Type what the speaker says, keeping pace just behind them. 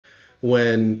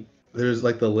when there's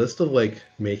like the list of like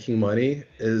making money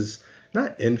is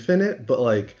not infinite, but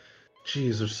like,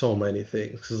 geez, there's so many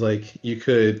things. 'Cause like you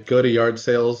could go to yard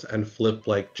sales and flip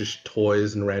like just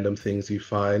toys and random things you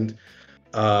find.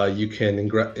 You can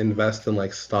invest in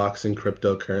like stocks and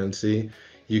cryptocurrency.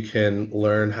 You can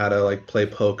learn how to like play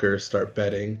poker, start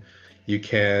betting. You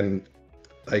can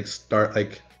like start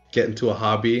like get into a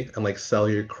hobby and like sell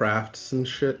your crafts and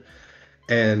shit.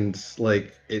 And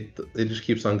like it just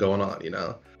keeps on going on, you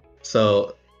know?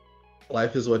 So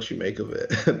life is what you make of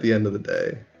it at the end of the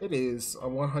day. It is a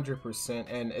 100%,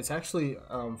 and it's actually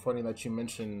funny that you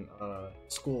mentioned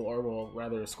school, or well,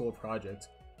 rather, a school project.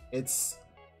 It's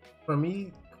for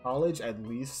me, college at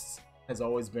least has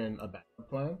always been a backup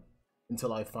plan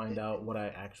until I find out what I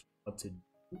actually love to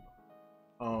do.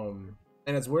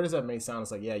 And as weird as that may sound,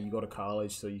 it's like, yeah, you go to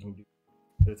college so you can do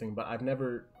everything, but I've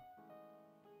never.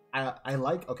 I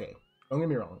like, okay. Don't get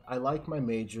me wrong. I like my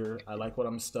major. I like what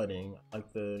I'm studying. I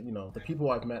like the people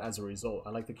I've met as a result. I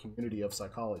like the community of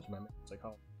psychology. My major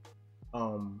psychology.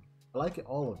 I like it,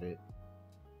 all of it,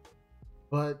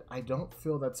 but I don't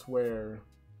feel that's where.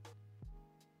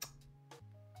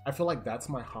 I feel like that's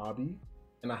my hobby,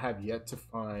 and I have yet to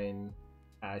find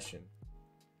passion.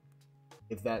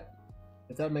 If that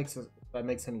if that makes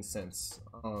any sense.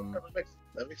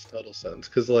 That makes total sense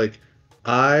because like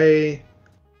I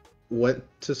went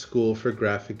to school for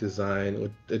graphic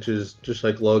design, which is just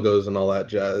like logos and all that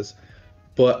jazz.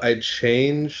 But I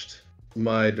changed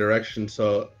my direction,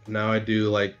 so now I do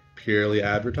like purely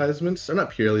advertisements, or not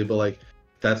purely, but like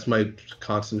that's my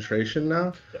concentration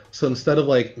now. Yeah. So instead of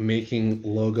like making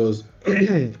logos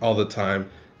all the time,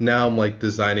 now I'm like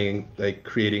designing, like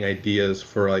creating ideas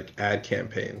for like ad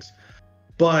campaigns.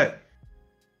 But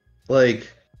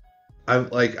like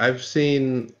I've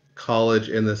seen college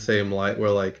in the same light where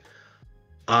like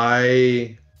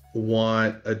I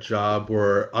want a job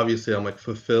where obviously I'm like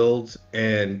fulfilled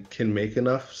and can make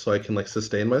enough so I can like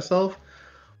sustain myself.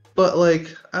 But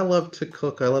like I love to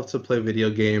cook, I love to play video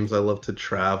games, I love to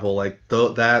travel. Like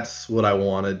that's what I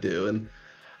want to do. And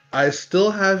I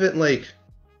still haven't like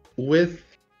with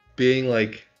being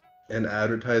like an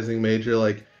advertising major,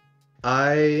 like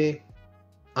I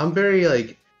I'm very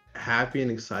like happy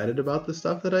and excited about the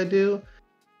stuff that I do,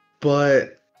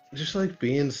 but just like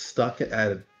being stuck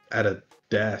at a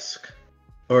desk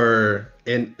or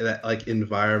in that like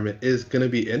environment is going to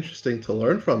be interesting to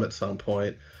learn from at some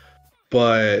point.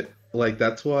 But like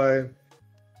that's why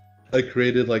I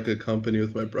created like a company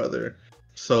with my brother,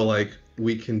 so like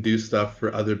we can do stuff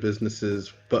for other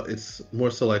businesses, but it's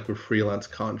more so like we're freelance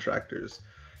contractors,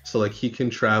 so like he can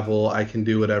travel, I can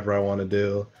do whatever I want to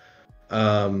do.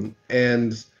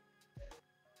 And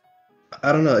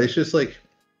I don't know, it's just like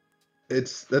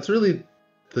it's that's really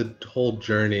the whole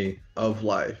journey of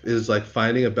life is like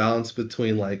finding a balance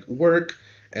between like work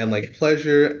and like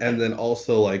pleasure, and then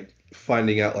also like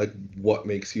finding out like what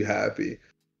makes you happy.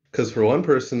 Because for one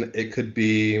person it could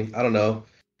be, I don't know,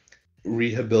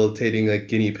 rehabilitating like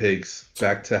guinea pigs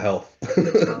back to health.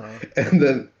 Uh, And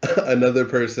then another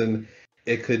person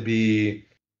it could be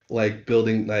like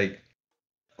building like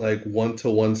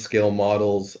one-to-one scale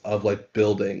models of like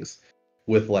buildings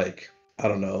with like, I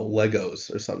don't know, Legos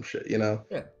or some shit, you know?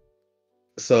 yeah,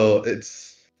 So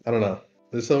it's, I don't know.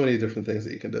 There's so many different things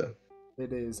that you can do.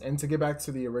 it is. And to get back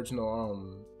to the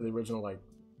original like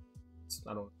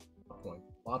I don't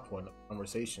plot point of the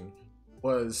conversation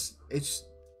was it's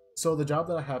so the job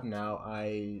that I have now,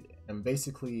 I am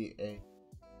basically a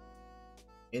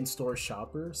in-store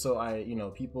shopper. So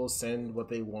people send what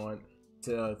they want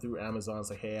to through Amazon. It's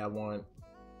like, hey, I want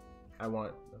a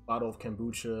bottle of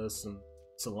kombucha, some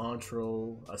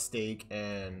cilantro, a steak,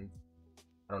 and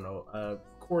I don't know, a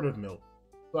quart of milk.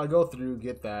 So I go through,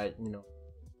 get that,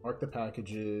 mark the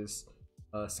packages,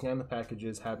 scan the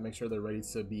packages, have make sure they're ready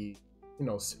to be,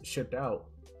 shipped out.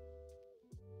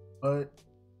 But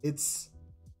it's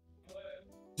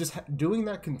just doing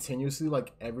that continuously,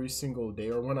 like every single day,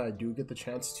 or when I do get the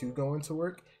chance to go into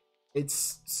work.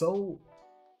 It's so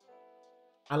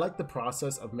I like the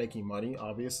process of making money,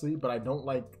 obviously, but I don't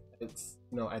like it's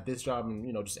at this job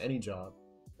and just any job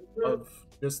of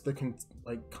just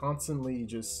like constantly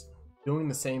just doing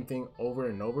the same thing over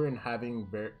and over and having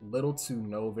very little to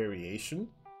no variation.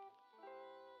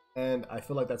 And I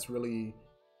feel like that's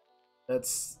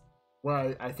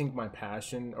where I think my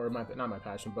passion, or my not my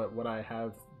passion, but what I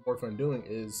have more fun doing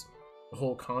is the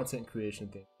whole content creation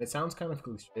thing. It sounds kind of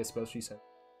cliche, especially since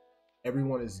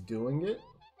everyone is doing it.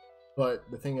 But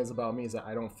the thing is about me is that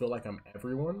I don't feel like I'm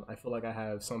everyone. I feel like I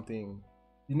have something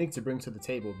unique to bring to the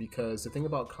table, because the thing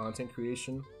about content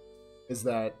creation is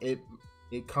that it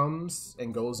comes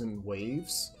and goes in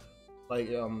waves. Like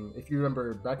if you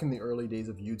remember back in the early days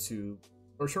of YouTube,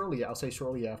 or shortly, I'll say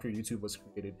shortly after YouTube was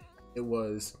created, it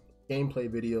was gameplay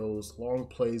videos, long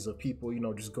plays of people,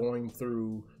 just going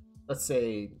through, let's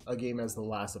say, a game as The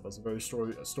Last of Us, a very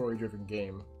story driven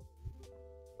game.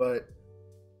 But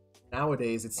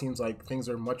nowadays, it seems like things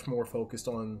are much more focused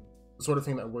on the sort of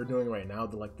thing that we're doing right now,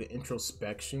 the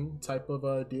introspection type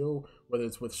of deal, whether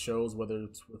it's with shows, whether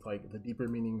it's with like the deeper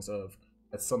meanings of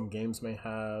that some games may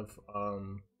have,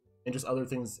 and just other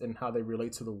things and how they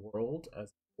relate to the world as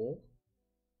a whole.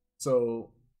 So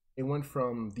it went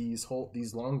from these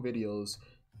long videos,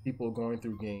 people going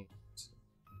through games,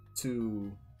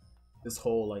 to this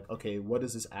whole like, okay, what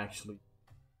is this actually?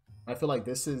 I feel like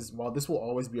while this will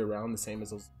always be around the same as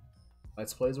those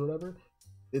let's plays or whatever,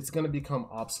 it's gonna become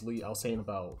obsolete. I'll say in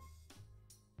about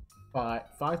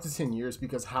 5 to 10 years,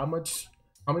 because how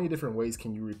many different ways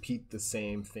can you repeat the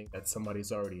same thing that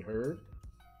somebody's already heard?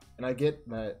 And I get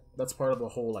that that's part of the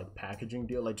whole like packaging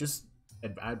deal, like just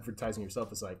advertising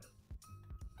yourself is like,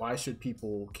 why should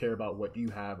people care about what you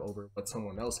have over what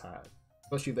someone else had,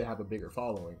 especially if they have a bigger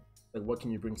following? Like, what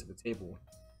can you bring to the table?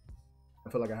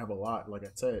 I feel like I have a lot, like I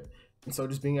said. And so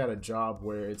just being at a job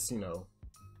where it's,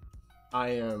 I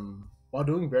am, while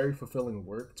doing very fulfilling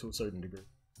work to a certain degree,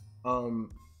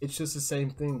 it's just the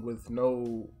same thing with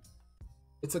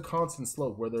it's a constant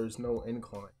slope where there's no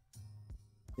incline.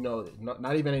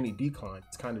 Not even any decline.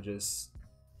 It's kind of just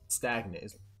stagnant,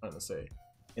 is what I'm trying to say.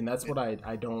 And that's what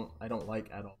I don't like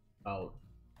at all about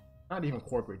not even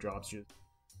corporate jobs. Just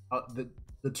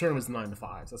the term is 9 to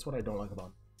 5s. That's what I don't like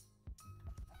about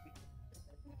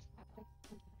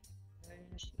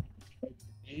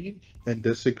it. And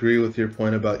disagree with your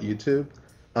point about YouTube,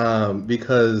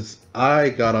 because I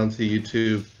got onto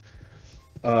YouTube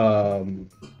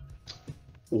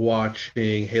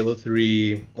watching Halo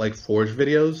 3 like Forge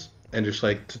videos and just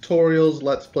like tutorials,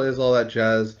 let's plays, all that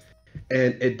jazz.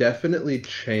 And it definitely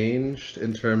changed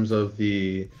in terms of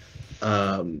the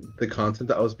content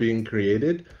that was being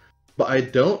created. But I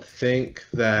don't think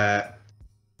that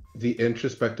the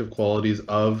introspective qualities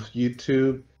of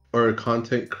YouTube or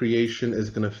content creation is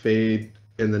going to fade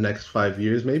in the next 5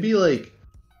 years. Maybe I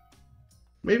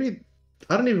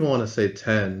don't even want to say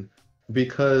 10,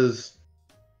 because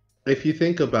if you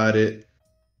think about it,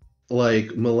 like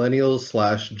millennials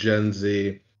slash Gen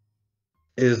Z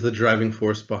is the driving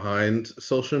force behind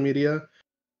social media,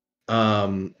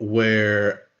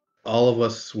 where all of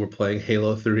us were playing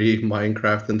Halo 3,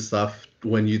 Minecraft, and stuff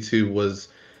when YouTube was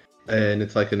in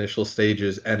its like initial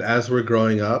stages. And as we're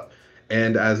growing up,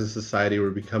 and as a society, we're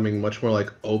becoming much more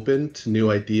like open to new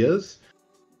ideas,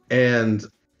 and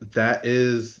that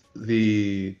is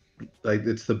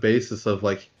it's the basis of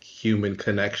like human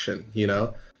connection.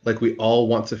 Like we all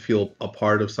want to feel a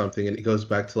part of something, and it goes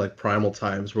back to like primal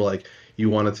times where like you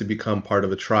wanted to become part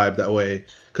of a tribe that way,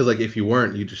 because like if you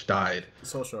weren't, you just died.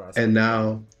 social aspect. And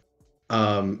now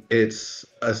it's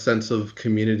a sense of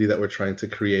community that we're trying to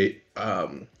create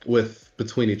with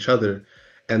between each other.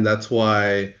 And that's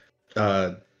why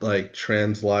like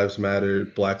trans lives matter,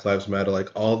 Black lives matter, like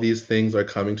all these things are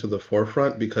coming to the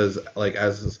forefront, because like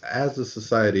as a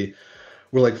society,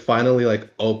 we're like finally like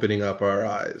opening up our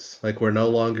eyes. Like we're no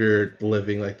longer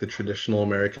living like the traditional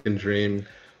American dream,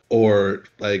 or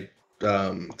like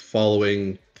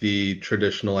following the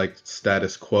traditional like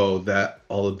status quo that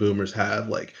all the boomers have,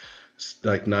 like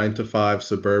 9 to 5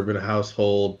 suburban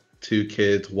household, 2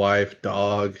 kids, wife,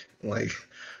 dog. Like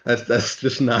that's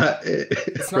just not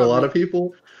it for a lot of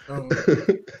people.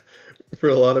 For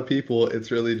a lot of people, it's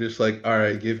really just like, all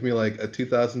right, give me like a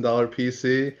 $2,000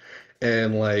 PC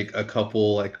and like a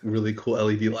couple like really cool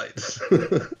LED lights.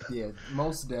 Yeah,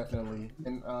 most definitely.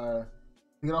 And I'm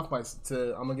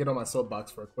gonna get on my soapbox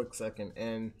for a quick second.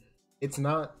 And it's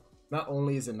not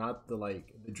only is it not the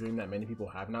dream that many people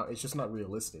have now, it's just not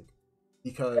realistic.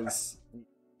 Because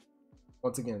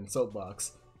once again,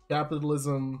 soapbox,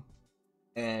 capitalism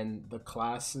and the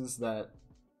classes that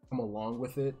come along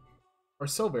with it are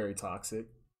so very toxic.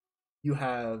 You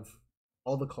have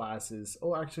all the classes.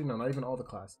 Oh, actually, no, not even all the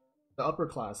classes. The upper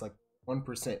class, like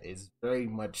 1%, is very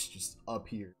much just up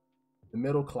here. The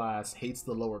middle class hates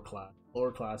the lower class.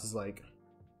 Lower class is like,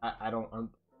 I don't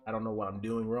know what I'm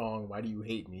doing wrong. Why do you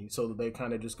hate me? So they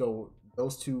kind of just go,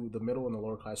 those two, the middle and the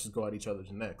lower class, just go at each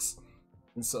other's necks.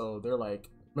 And so they're like,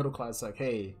 middle class, like,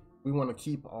 hey, we want to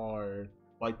keep our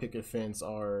white picket fence,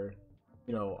 our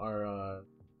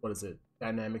what is it,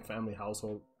 dynamic family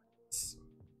household. It's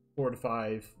 4 to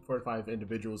 5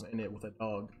 individuals in it with a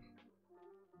dog.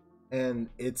 And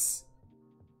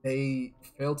they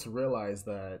fail to realize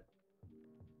that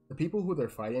the people who they're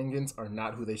fighting against are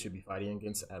not who they should be fighting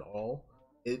against at all.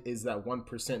 it is that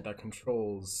 1% that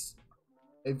controls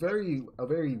a very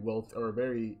wealth or a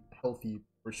very healthy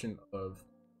portion of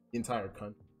the entire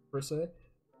country per se.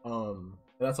 And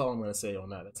that's all I'm gonna say on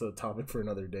that. That's a topic for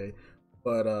another day.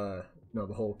 But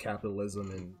the whole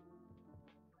capitalism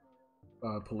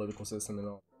and political system and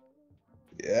all.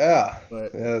 Yeah,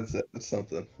 But yeah, that's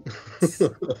something.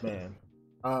 man,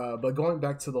 but going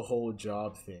back to the whole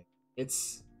job thing,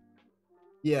 it's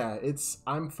yeah, it's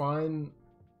I'm fine.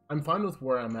 I'm fine with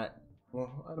where I'm at.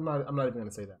 Well, I'm not even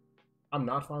gonna say that. I'm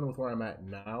not fine with where I'm at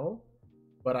now,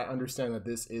 but I understand that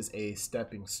this is a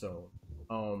stepping stone.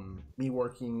 Me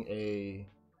working a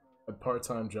part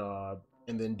time job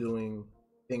and then doing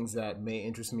things that may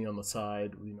interest me on the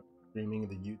side, streaming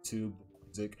the YouTube, the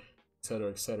music, etc.,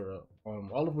 etc.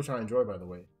 All of which I enjoy, by the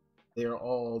way. They are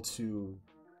all to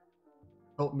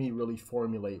help me really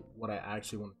formulate what I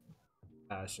actually want to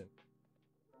passion,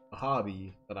 a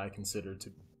hobby that I consider to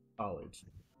be college.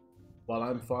 While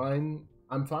I'm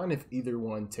fine if either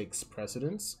one takes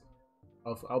precedence.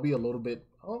 I'll be a little bit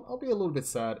I'll be a little bit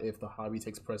sad if the hobby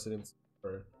takes precedence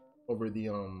or over the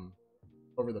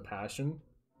over the passion,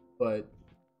 but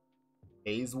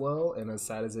pays well. And as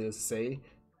sad as it is to say,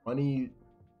 money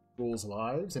rules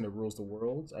lives and it rules the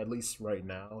world. At least right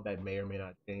now, that may or may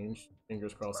not change.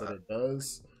 Fingers crossed that it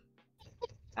does.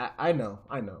 I know,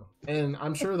 and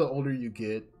I'm sure the older you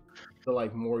get, the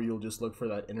like more you'll just look for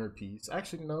that inner peace.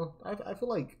 Actually, no, I feel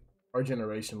like our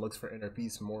generation looks for inner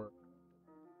peace more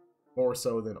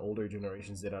so than older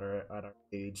generations did at our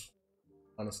age.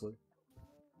 Honestly,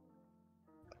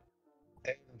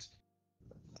 And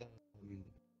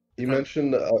you kind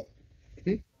mentioned,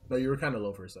 hmm? no, you were kind of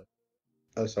low for a second.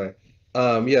 Oh, sorry.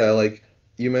 Yeah, like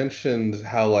you mentioned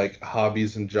how like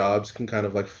hobbies and jobs can kind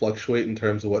of like fluctuate in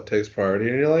terms of what takes priority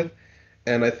in your life.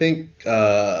 And I think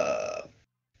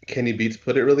Kenny Beats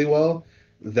put it really well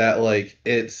that like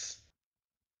it's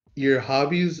your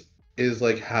hobbies is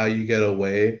like how you get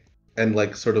away and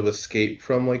like sort of escape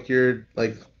from like your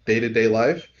like day-to-day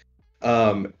life.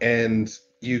 And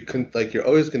you can like you're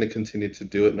always going to continue to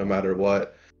do it no matter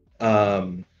what.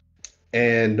 Um,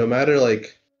 and no matter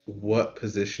like what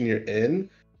position you're in,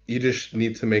 you just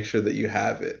need to make sure that you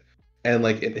have it. And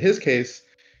like in his case,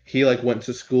 he like went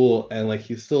to school and like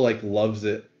he still like loves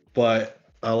it, but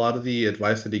a lot of the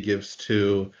advice that he gives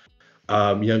to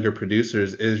younger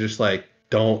producers is just like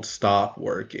don't stop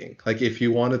working. Like if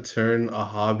you want to turn a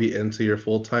hobby into your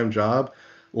full-time job,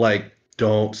 like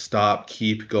don't stop,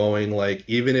 keep going. Like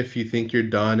even if you think you're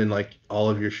done and like all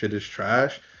of your shit is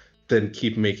trash, then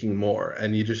keep making more.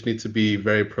 And you just need to be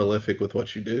very prolific with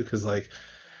what you do because like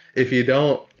if you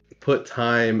don't put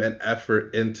time and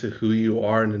effort into who you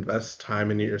are and invest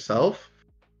time into yourself,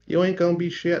 you ain't gonna be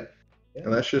shit. Yeah,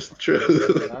 And that's just the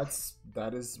truth.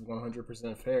 that is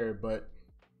 100% fair. But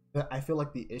I feel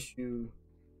like the issue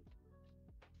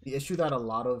that a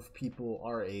lot of people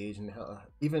our age and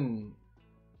even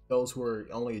those who are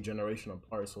only a generation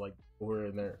apart, so like who are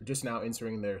in their just now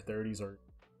entering their 30s or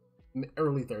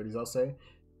early 30s, I'll say,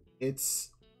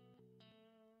 it's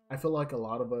I feel like a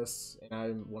lot of us, and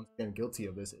I'm once again guilty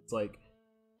of this, it's like,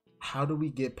 how do we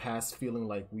get past feeling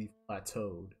like we've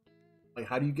plateaued? Like,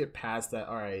 how do you get past that?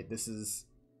 All right, this is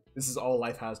all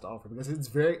life has to offer, because it's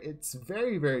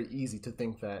very very easy to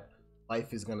think that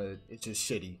life is gonna it's just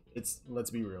shitty. It's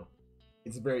let's be real,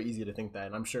 it's very easy to think that,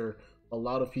 and I'm sure a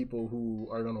lot of people who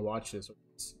are gonna watch this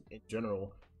in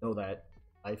general know that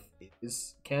life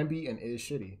is can be and is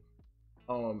shitty.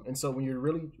 And so when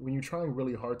you're trying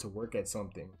really hard to work at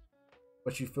something,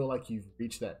 but you feel like you've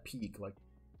reached that peak, like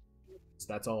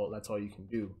that's all you can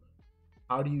do.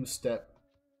 How do you step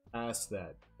past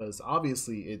that? Because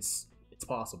obviously it's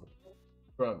possible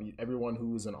from everyone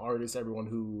who's an artist, everyone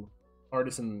who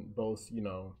artists in both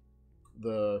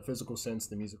the physical sense,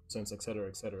 the musical sense, etc.,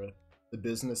 etc., the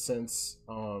business sense,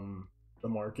 the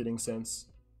marketing sense.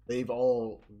 They've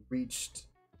all reached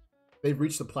they've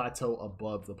reached the plateau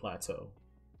above the plateau.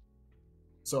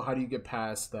 So how do you get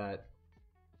past that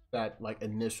like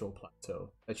initial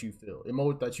plateau that you feel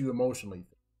that you emotionally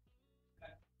feel?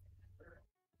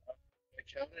 My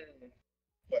counter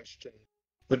question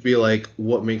would be like,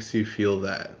 what makes you feel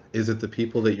that? Is it the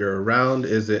people that you're around?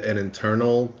 Is it an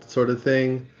internal sort of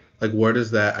thing? Like, where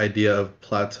does that idea of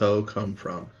plateau come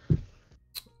from?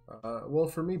 Well,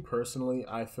 for me personally,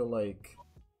 I feel like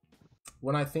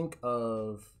when I think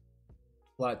of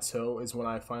plateau is when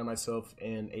I find myself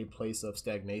in a place of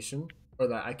stagnation, or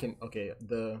that I can okay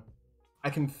the I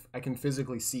can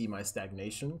physically see my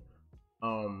stagnation.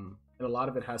 And a lot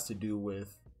of it has to do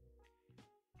with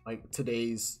like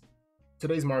today's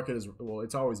market is, well,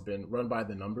 it's always been run by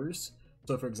the numbers.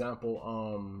 So for example,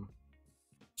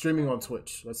 streaming on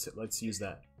Twitch. Let's use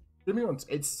that. Streaming on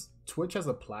it's Twitch as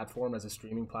a platform, as a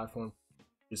streaming platform.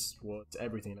 Just well, it's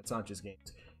everything. It's not just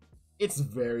games. It's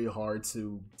very hard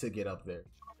to get up there.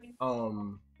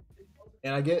 And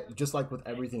I get, just like with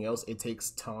everything else, it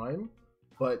takes time.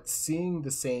 But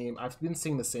I've been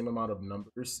seeing the same amount of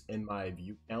numbers in my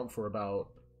view count for about,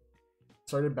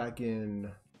 started back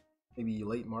in maybe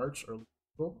late March, early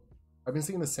April. I've been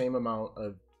seeing the same amount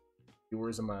of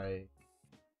viewers in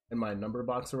my number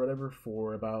box or whatever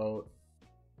for about,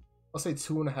 I'll say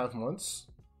 2.5 months.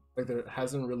 Like there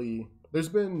hasn't really, there's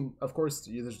been, of course,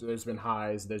 there's been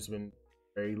highs, there's been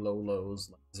very low lows,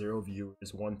 like 0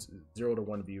 viewers, 0 to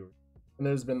 1 viewer, and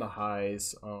there's been the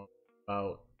highs.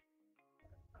 About,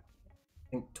 I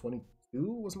think 22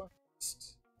 was my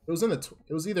first.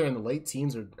 It was either in the late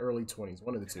teens or early 20s,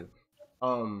 one of the two.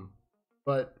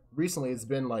 But recently it's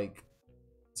been like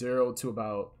 0 to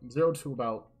about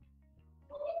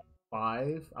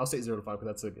 5. I'll say 0 to 5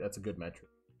 because that's a good metric.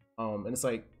 And it's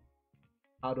like,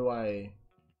 how do I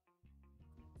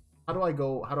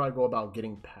go about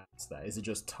getting past that? Is it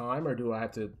just time, or do I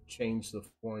have to change the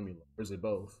formula, or is it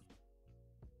both?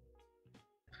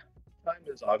 Time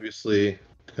is obviously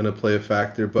going to play a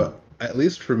factor, but at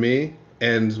least for me,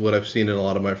 and what I've seen in a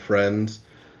lot of my friends,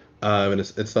 and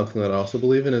it's something that I also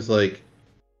believe in, is like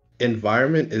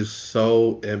environment is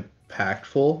so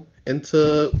impactful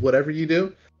into whatever you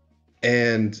do,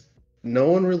 and no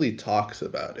one really talks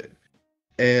about it.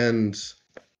 And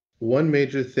one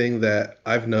major thing that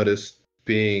I've noticed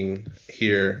being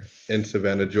here in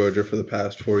Savannah, Georgia for the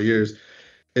past 4 years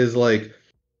is like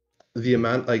the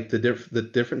amount, like the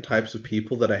different types of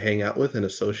people that I hang out with and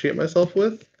associate myself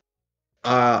with.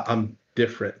 I'm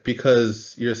different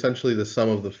because you're essentially the sum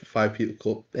of the 5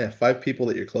 people, 5 people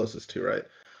that you're closest to, right?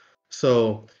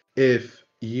 So if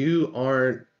you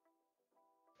aren't,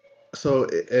 so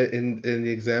in the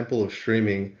example of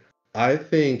streaming, I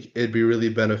think it'd be really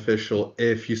beneficial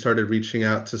if you started reaching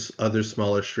out to other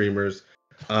smaller streamers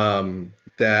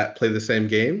that play the same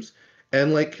games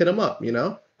and like hit them up,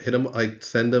 hit them, like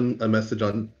send them a message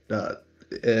on fucking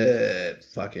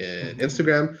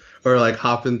Instagram, or like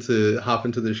hop into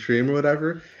the stream or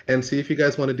whatever, and see if you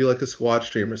guys want to do like a squad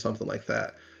stream or something like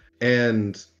that.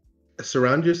 And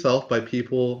surround yourself by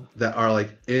people that are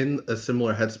like in a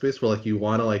similar headspace where like you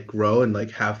want to like grow and like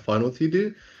have fun with you,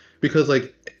 dude. Because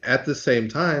like at the same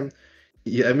time,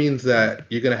 yeah, it means that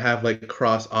you're gonna have like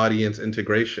cross audience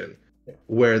integration,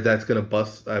 where that's gonna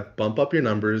bump up your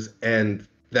numbers, and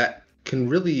that can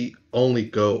really only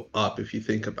go up if you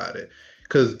think about it.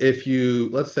 Because if you,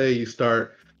 let's say you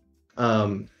start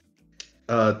talking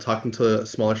to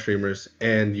smaller streamers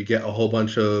and you get a whole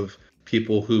bunch of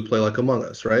people who play like Among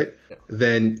Us, right? Yeah.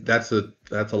 Then that's a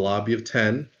lobby of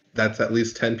 10. That's at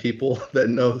least 10 people that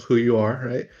know who you are,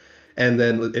 right? And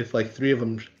then if like 3 of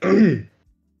them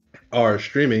are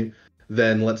streaming,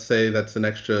 then let's say that's an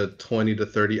extra 20 to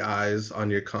 30 eyes on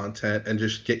your content, and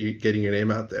just getting your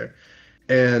name out there.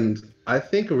 And I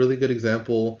think a really good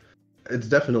example, it's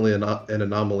definitely an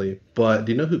anomaly, but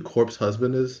do you know who Corpse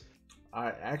Husband is?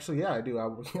 Yeah, I do.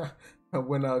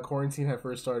 When quarantine had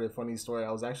first started, funny story,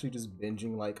 I was actually just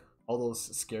binging like all those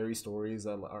scary stories,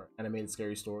 are animated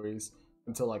scary stories,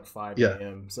 until like 5 Yeah.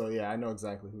 a.m. So yeah, I know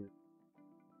exactly who.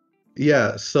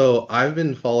 Yeah, so I've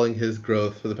been following his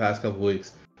growth for the past couple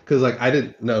weeks because like I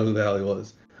didn't know who the hell he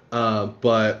was.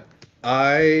 But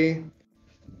I,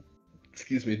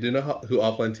 excuse me, do you know who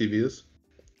Offline TV is?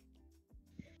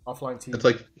 Offline It's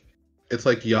TV.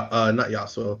 like not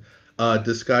Yasuo,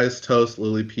 Disguised Toast,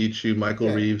 Lily Pichu, Michael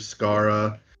Yeah. Reeves,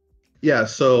 Skara. Yeah,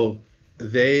 so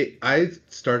I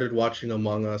started watching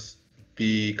Among Us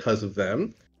because of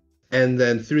them, and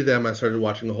then through them I started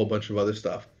watching a whole bunch of other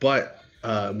stuff. But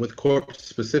with Corp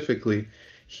specifically,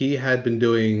 he had been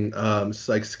doing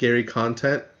like scary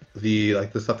content, the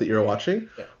stuff that you're watching,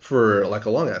 Yeah. for like a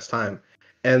long ass time,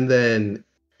 and then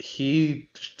he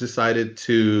decided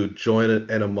to join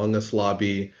an Among Us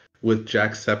lobby with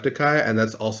Jacksepticeye, and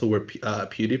that's also where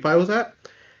PewDiePie was at,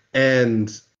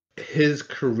 and his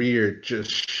career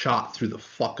just shot through the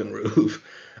fucking roof.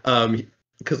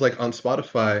 Because like on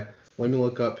Spotify, let me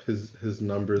look up his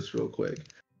numbers real quick.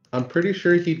 I'm pretty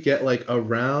sure he'd get like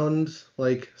around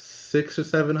like 600 or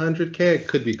 700K. I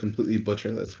could be completely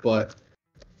butchering this, but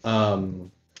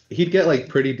he'd get like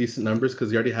pretty decent numbers because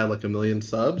he already had like 1 million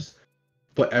subs.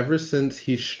 But ever since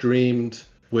he streamed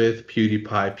with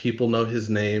PewDiePie, people know his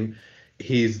name.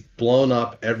 He's blown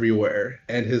up everywhere,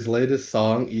 and his latest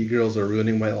song, "E-Girls Are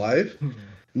Ruining My Life,"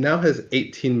 now has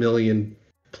 18 million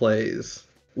plays.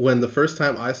 When the first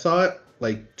time I saw it,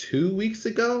 like 2 weeks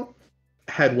ago,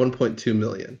 had 1.2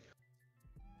 million.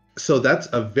 So that's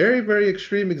a very, very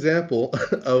extreme example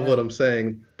of what Yeah, I'm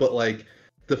saying. But like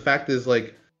the fact is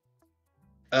like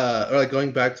or like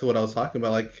going back to what I was talking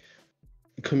about, like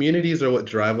communities are what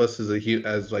drive us as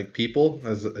as like people,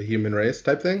 as a human race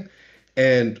type thing.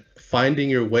 And finding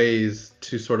your ways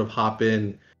to sort of hop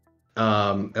in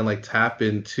and like tap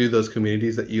into those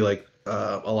communities that you like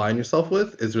align yourself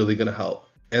with is really gonna help.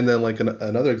 And then like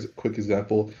another quick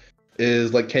example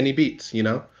is like Kenny Beats, you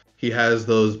know? He has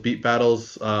those beat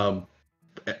battles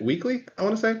weekly, I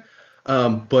want to say.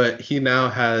 But he now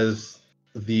has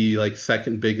the like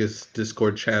second biggest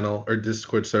Discord channel or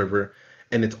Discord server,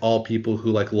 and it's all people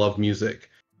who like love music.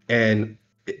 And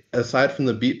aside from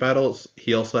the beat battles,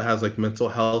 he also has like mental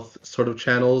health sort of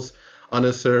channels on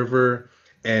his server,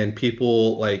 and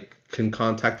people like can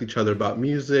contact each other about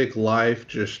music, life,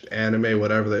 just anime,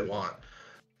 whatever they want.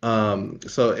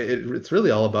 So it's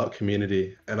really all about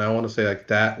community, and I want to say like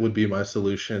that would be my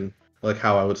solution, like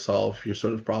how I would solve your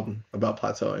sort of problem about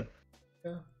plateauing.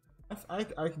 yeah. I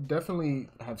definitely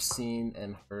have seen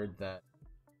and heard that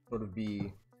sort of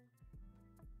be.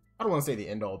 I don't want to say the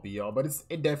end all be all, but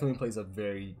it definitely plays a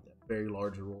very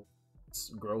large role. It's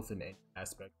growth in any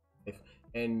aspect. If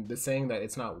and the saying that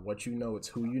it's not what you know, it's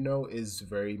who you know is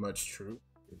very much true.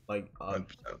 Like 100%.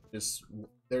 just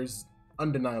there's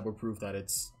undeniable proof that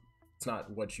it's not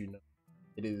what you know.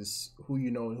 It is who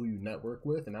you know and who you network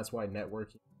with, and that's why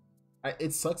networking.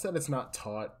 It sucks that it's not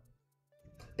taught.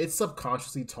 It's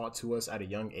subconsciously taught to us at a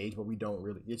young age, but we don't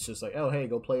really. It's just like, oh, hey,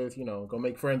 go play with, go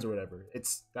make friends or whatever.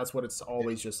 That's what it's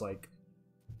always just like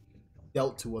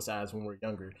dealt to us as when we're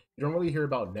younger. You don't really hear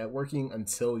about networking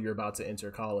until you're about to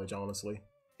enter college, honestly.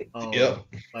 Yep.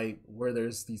 Like where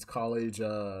there's these college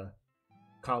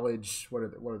what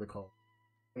are they called?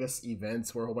 I guess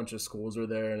events where a whole bunch of schools are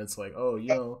there, and it's like, oh,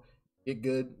 get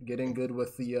in good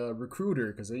with the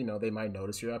recruiter because they might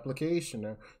notice your application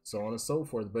or so on and so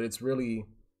forth. But it's really,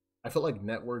 I feel like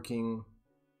networking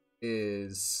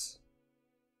is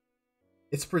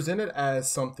it's presented as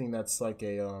something that's like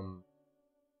a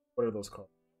what are those called?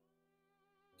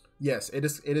 Yes, it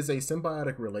is a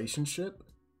symbiotic relationship,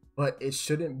 but it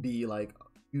shouldn't be like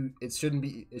it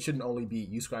shouldn't only be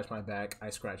you scratch my back, I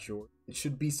scratch yours. It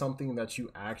should be something that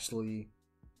you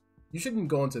shouldn't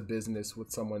go into business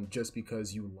with someone just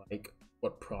because you like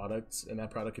what products, and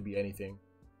that product could be anything.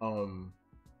 Um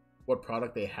what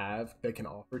product they have that can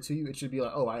offer to you. It should be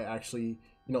like, oh, I actually,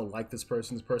 like this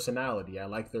person's personality. I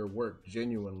like their work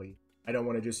genuinely. I don't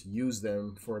want to just use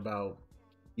them for about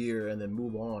a year and then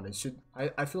move on.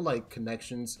 I feel like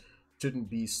connections shouldn't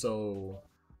be so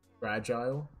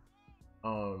fragile.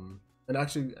 And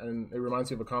it reminds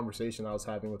me of a conversation I was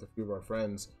having with a few of our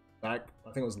friends back,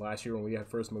 I think it was last year when we had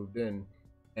first moved in,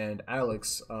 and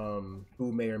Alex,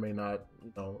 who may or may not,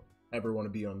 ever want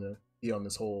to be on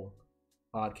this whole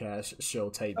podcast show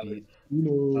type beat.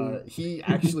 He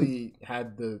actually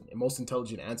had the most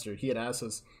intelligent answer. He had asked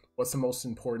us, "What's the most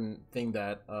important thing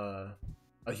that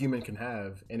a human can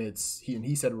have?" And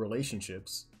he said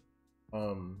relationships.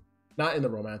 Not in the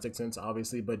romantic sense,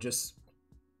 obviously, but just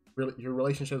really your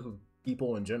relationships with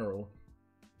people in general.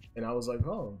 And I was like,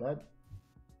 oh, that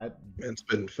Man,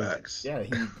 spitting facts. yeah,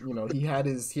 he had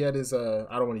his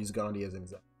I don't want to use Gandhi as an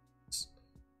example.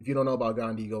 If you don't know about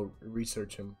Gandhi, go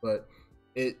research him. But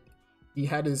it he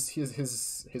had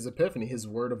his epiphany, his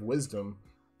word of wisdom,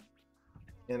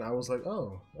 and I was like,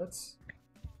 oh, that's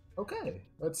okay.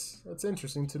 That's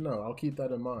interesting to know. I'll keep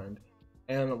that in mind.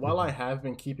 And while I have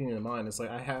been keeping it in mind, it's like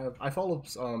I follow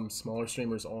smaller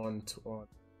streamers on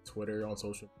Twitter, on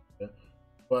social media,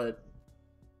 but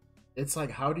it's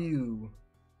like how do you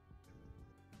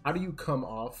come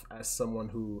off as someone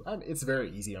who, I mean, it's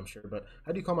very easy, I'm sure, but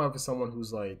how do you come off as someone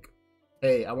who's like,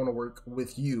 hey, I want to work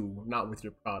with you, not with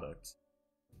your product?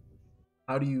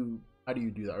 How do you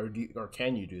do that, or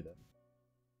can you do that?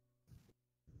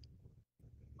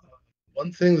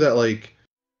 One thing that like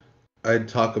I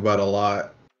talk about a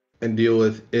lot and deal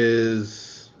with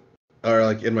is, or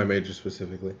like in my major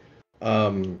specifically,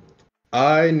 um,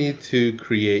 I need to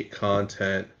create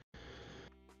content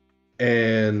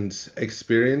and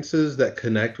experiences that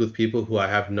connect with people who I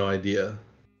have no idea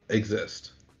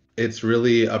exist. It's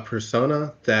really a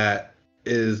persona that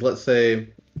is, let's say,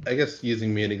 I guess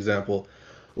using me an example,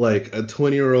 like a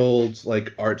 20-year-old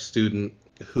like art student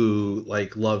who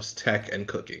like loves tech and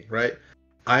cooking, right?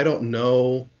 I don't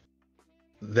know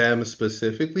them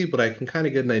specifically, but I can kind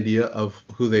of get an idea of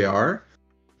who they are.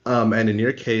 And in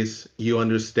your case, you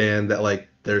understand that like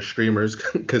they're streamers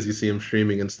because you see them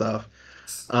streaming and stuff.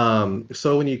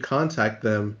 So when you contact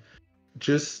them,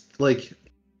 just like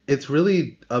it's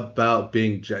really about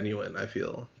being genuine, I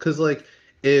feel. Because like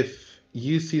if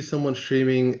you see someone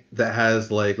streaming that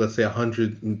has like let's say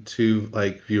 102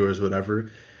 like viewers,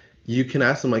 whatever, you can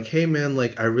ask them like, "Hey man,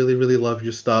 like I really love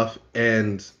your stuff,"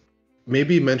 and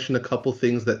maybe mention a couple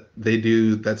things that they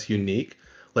do that's unique.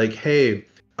 Like, "Hey,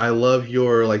 I love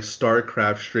your like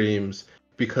StarCraft streams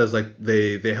because like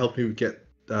they help me get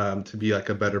to be like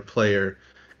a better player,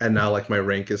 and now like my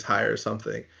rank is higher or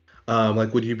something.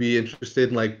 Like, would you be interested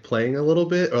in like playing a little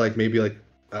bit or like maybe like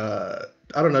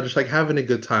I don't know, just like having a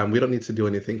good time. We don't need to do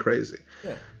anything crazy."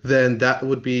 Yeah. Then that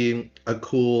would be a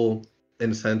cool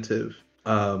incentive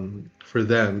for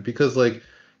them because like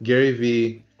Gary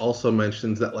Vee also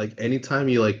mentions that like anytime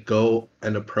you like go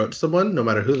and approach someone, no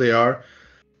matter who they are,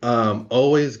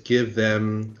 always give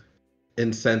them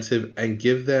incentive and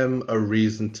give them a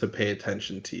reason to pay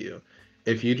attention to you.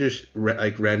 If you just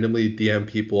like randomly DM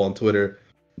people on Twitter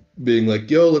being like,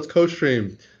 "Yo, let's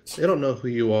co-stream," they don't know who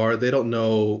you are. They don't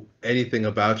know anything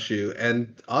about you,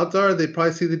 and odds are they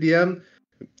probably see the DM,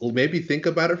 maybe think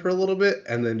about it for a little bit,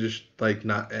 and then just like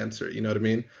not answer. You know what I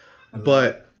mean? I love it.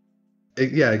 But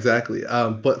yeah, exactly.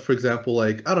 But for example,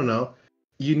 like I don't know,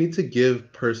 you need to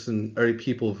give person or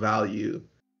people value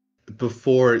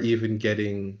before even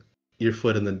getting your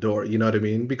foot in the door. You know what I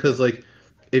mean? Yeah. Because like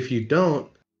if you don't,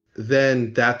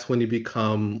 then that's when you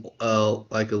become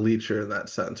like a leecher in that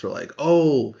sense. Or like,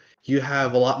 oh, you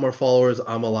have a lot more followers.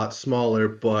 I'm a lot smaller,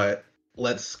 but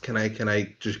let's can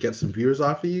I just get some viewers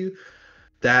off of you?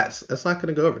 That's not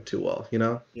going to go over too well, you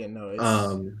know. Yeah, no, it's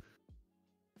Um,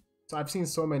 so I've seen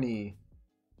so many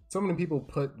people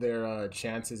put their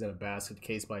chances in a basket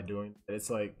case by doing it. It's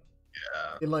like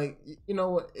yeah, you know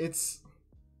what, it's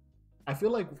I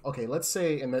feel like okay, let's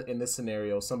say in this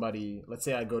scenario, somebody, let's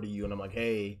say I go to you and I'm like,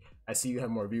 "Hey, I see you have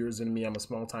more viewers than me. I'm a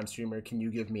small time streamer. Can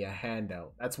you give me a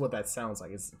handout?" That's what that sounds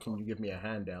like. It's can you give me a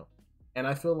handout? And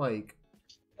I feel like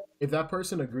if that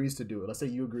person agrees to do it, let's say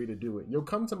you agree to do it, you'll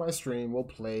come to my stream, we'll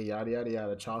play, yada yada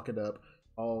yada, chalk it up,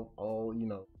 all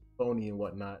phony and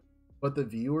whatnot. But the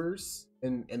viewers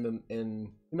and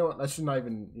you know what, that should not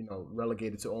even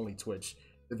relegate it to only Twitch.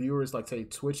 The viewers like say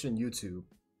Twitch and YouTube,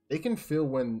 they can feel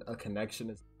when a connection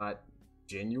is not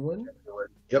genuine.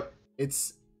 yep,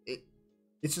 It's it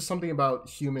it's just something about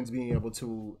humans being able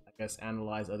to, I guess,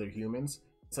 analyze other humans.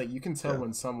 It's like you can tell yeah,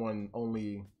 when someone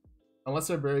only, unless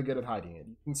they're very good at hiding it,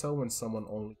 you can tell when someone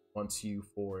only wants you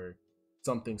for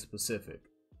something specific.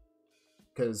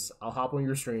 Because I'll hop on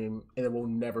your stream and then we'll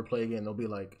never play again. They'll be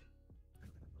like,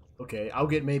 okay,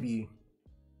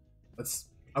 let's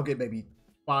I'll get maybe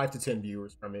 5 to 10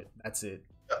 viewers from it. That's it.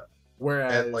 yeah.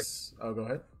 And like Whereas, oh, go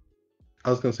ahead. I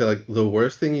was gonna say, like the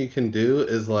worst thing you can do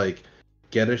is like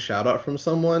get a shout out from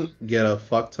someone, get a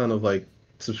fuck ton of like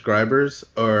subscribers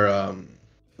or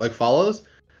like follows,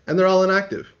 and they're all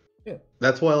inactive. Yeah,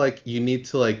 That's why like you need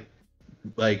to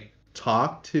like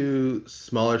talk to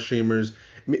smaller streamers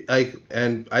like,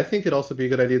 and I think it'd also be a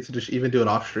good idea to just even do it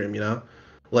off stream, you know,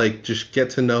 like just get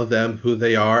to know them, who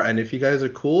they are, and if you guys are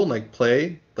cool and like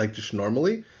play like just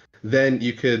normally, then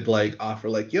you could like offer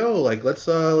like, yo, like let's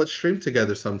stream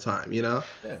together sometime, you know,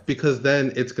 yeah. because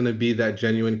then it's gonna be that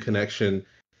genuine connection,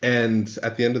 and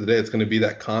at the end of the day it's gonna be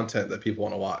that content that people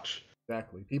want to watch.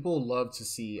 Exactly. People love to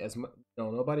see as much.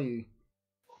 No, nobody.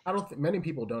 I don't think many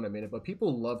people don't admit it, but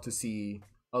people love to see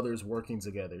others working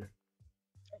together.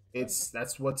 It's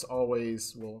that's what's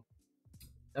always well.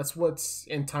 That's what's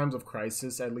in times of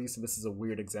crisis. At least this is a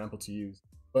weird example to use,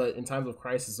 but in times of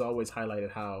crisis, it's always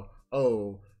highlighted how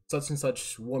such and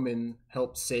such woman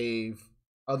helped save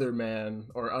other man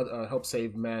or help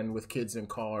save man with kids in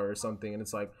car or something, and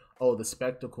it's like the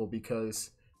spectacle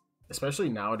because especially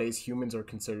nowadays humans are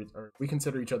considered or we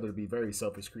consider each other to be very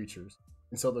selfish creatures,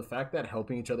 and so the fact that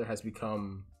helping each other has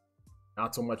become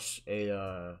not so much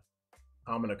a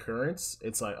common occurrence,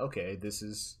 it's like okay, this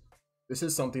is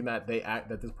something that they act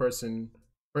that this person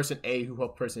A who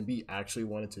helped person B actually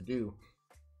wanted to do.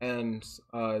 And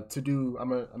to do I'm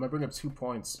gonna bring up 2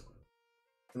 points,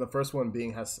 and the first one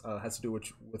being has to do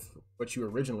with what you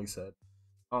originally said.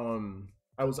 I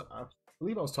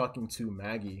believe I was talking to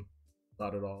Maggie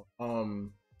about it all.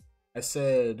 I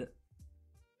said,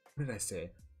 what did I say?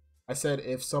 I said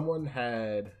if someone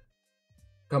had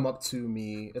come up to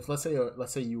me, if let's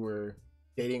say you were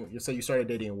dating, you say you started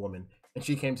dating a woman, and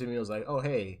she came to me and was like, "Oh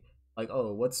hey, like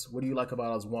what do you like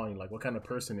about Aswani? Like what kind of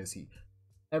person is he?"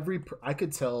 I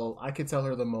could tell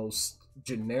her the most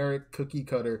generic cookie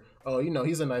cutter. Oh,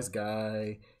 he's a nice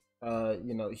guy.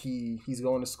 He's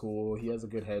going to school. He has a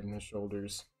good head and his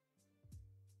shoulders.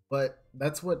 But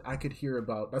that's what I could hear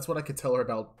about. That's what I could tell her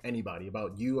about anybody,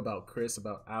 about you, about Chris,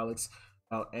 about Alex,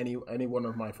 about any one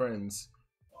of my friends.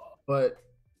 But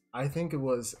I think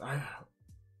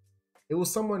it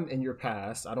was someone in your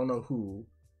past. I don't know who,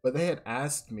 but they had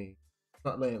asked me,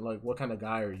 like, what kind of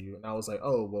guy are you? And I was like,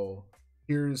 oh well,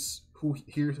 here's who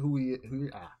he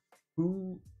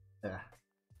who ah,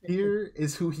 here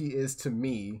is who he is to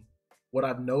me. What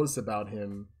I've noticed about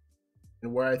him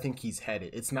and where I think he's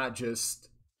headed. It's not just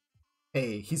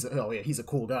hey, he's a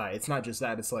cool guy. It's not just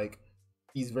that. It's like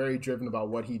he's very driven about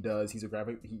what he does. He's a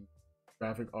graphic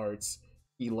arts.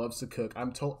 He loves to cook.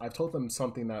 I've told them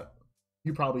something that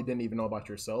you probably didn't even know about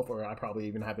yourself, or I probably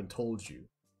even haven't told you.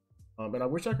 And I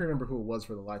wish I could remember who it was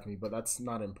for the life of me, but that's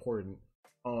not important.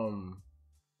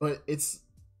 But it's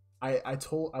I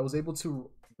was able to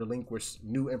relinquish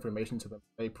new information to them.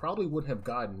 They probably wouldn't have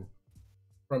gotten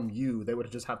from you. They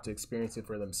would just have to experience it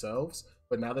for themselves.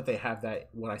 But now that they have that,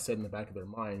 what I said in the back of their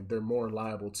mind, they're more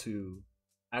liable to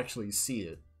actually see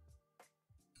it.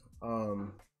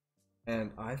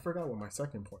 And I forgot what my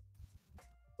second point,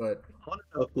 but I want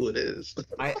to know who it is.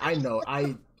 I know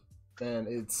man,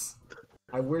 it's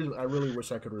I really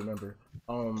wish I could remember.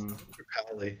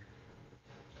 Probably.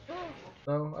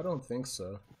 No, I don't think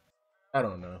so. I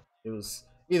don't know. It was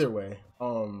either way.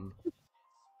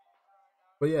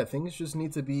 But yeah, things just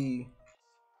need to be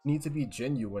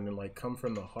genuine and like come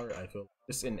from the heart. I feel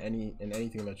just in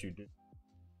anything that you do,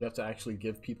 you have to actually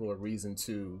give people a reason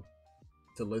to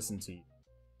listen to you,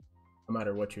 no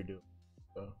matter what you're doing.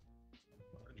 So,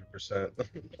 100%.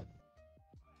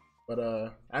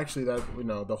 but actually, that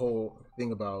the whole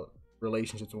thing about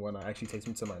relationships and whatnot actually takes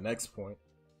me to my next point.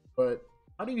 But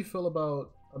how do you feel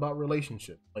about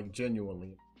relationships? Like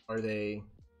genuinely, are they?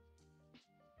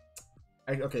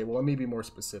 Okay, well, let me be more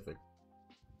specific.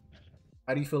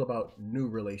 How do you feel about new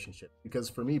relationships? Because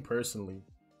for me personally,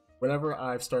 whenever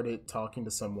I've started talking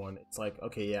to someone, it's like,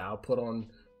 okay, yeah, I'll put on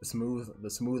the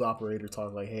smooth operator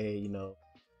talk, like, hey,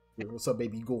 what's up,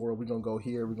 baby girl? We're gonna go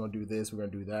here. We're gonna do this. We're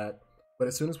gonna do that. But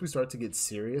as soon as we start to get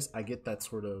serious, I get that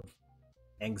sort of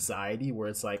anxiety where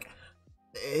it's like,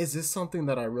 is this something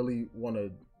that I really want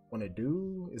to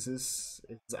do? Is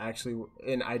actually?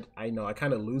 And I know I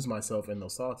kind of lose myself in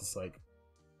those thoughts. It's like,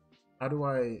 how do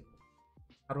I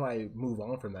move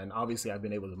on from that? And obviously, I've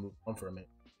been able to move on from it,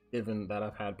 given that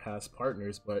I've had past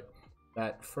partners. But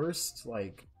that first,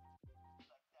 like,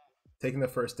 taking the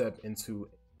first step into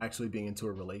actually being into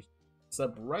a relationship,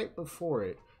 step right before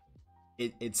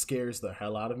it scares the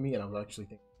hell out of me. And I'm actually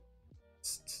thinking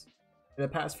in the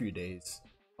past few days.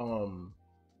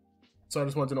 So I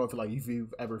just want to know if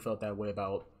you've ever felt that way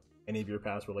about any of your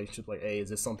past relationships. Like, hey, is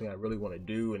this something I really want to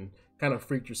do? And kind of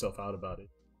freaked yourself out about it.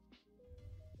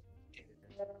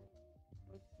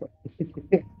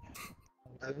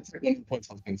 That's one of the points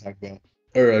I was going to talk about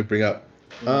or bring up.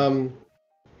 Mm-hmm.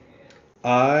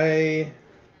 I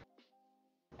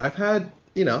I've had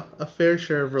a fair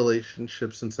share of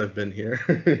relationships since I've been here.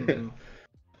 Mm-hmm.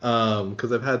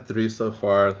 Because I've had three so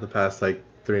far the past like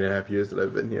 3.5 years that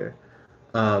I've been here.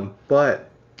 But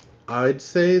I'd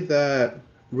say that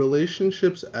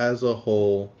relationships as a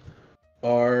whole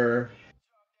are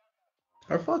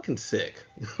fucking sick.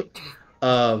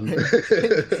 um,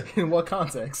 In what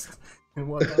context? In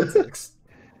what context?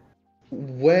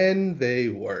 when they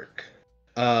work.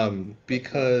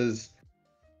 Because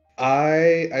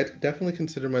I definitely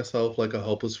consider myself like a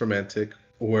hopeless romantic,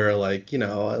 where like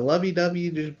I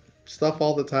lovey-dovey do stuff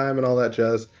all the time and all that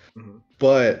jazz. Mm-hmm.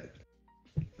 But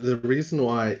the reason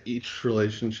why each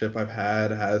relationship I've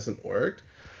had hasn't worked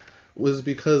was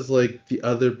because like the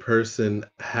other person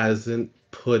hasn't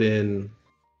put in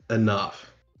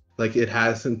enough. Like it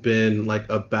hasn't been like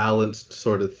a balanced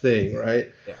sort of thing,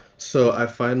 right? Yeah. So I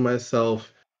find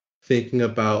myself thinking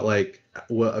about like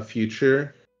what a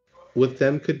future with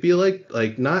them could be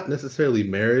like not necessarily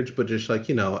marriage, but just like,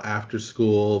 after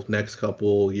school, next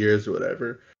couple years or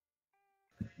whatever.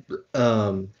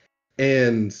 Um,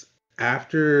 and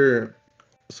after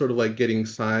sort of like getting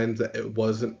signs that it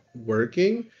wasn't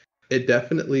working, it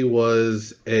definitely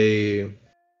was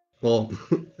well,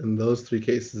 in those three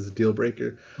cases, a deal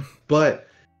breaker. But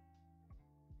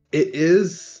it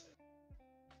is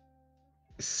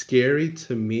scary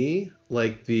to me,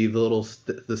 like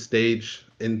the stage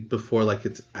in before like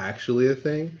it's actually a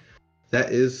thing.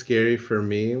 That is scary for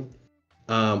me,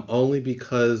 only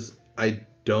because I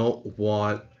don't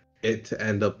want it to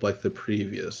end up like the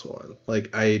previous one. Like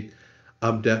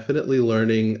I'm definitely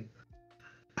learning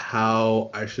how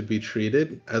I should be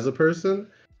treated as a person,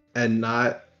 and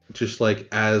not just like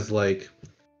as like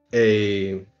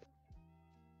a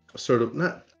sort of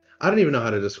not. I don't even know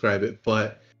how to describe it,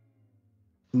 but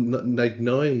like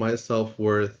knowing my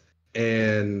self-worth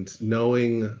and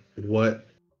knowing what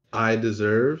I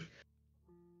deserve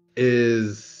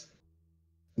is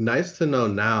nice to know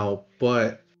now,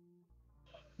 but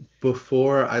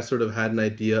before I sort of had an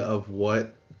idea of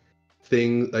what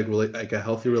thing like really like a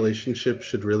healthy relationship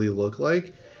should really look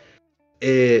like,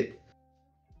 it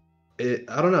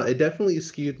I don't know, it definitely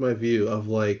skewed my view of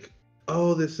like,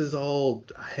 oh, this is all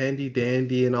handy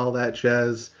dandy and all that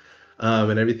jazz,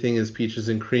 and everything is peaches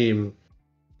and cream.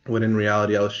 When in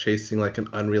reality, I was chasing like an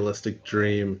unrealistic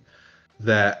dream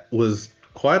that was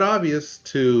quite obvious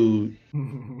to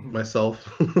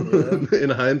myself Yeah. in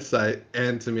hindsight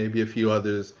and to maybe a few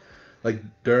others like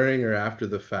during or after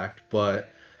the fact. But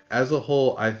as a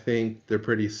whole, I think they're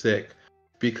pretty sick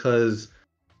because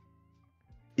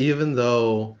even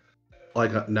though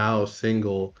like now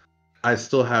single, I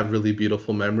still have really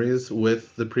beautiful memories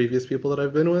with the previous people that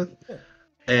I've been with. Yeah.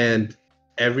 And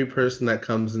every person that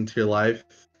comes into your life,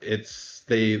 it's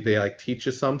they like teach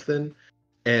you something,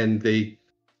 and they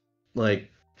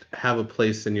like have a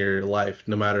place in your life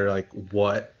no matter like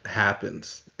what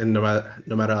happens, and no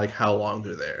matter like how long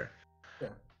they're there. Yeah.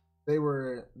 They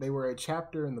were a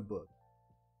chapter in the book.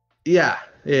 Yeah,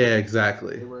 yeah, They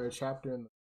exactly. were a chapter in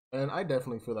the, and I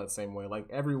definitely feel that same way. Like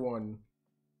everyone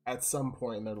at some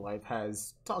point in their life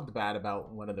has talked bad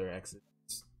about one of their exes.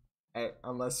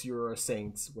 Unless you're a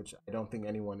saint, which I don't think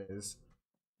anyone is.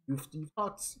 You've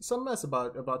talked some mess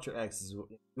about your exes.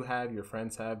 You have, your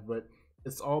friends have, but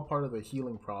it's all part of the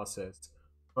healing process.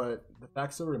 But the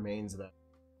fact still remains that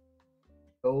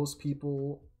those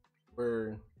people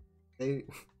were, they,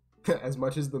 as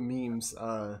much as the memes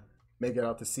make it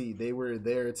out to see, they were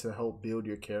there to help build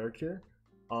your character.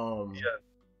 Um,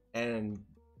 and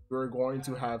you're going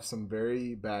to have some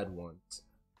very bad ones.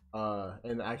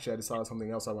 And actually, I just saw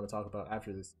something else I want to talk about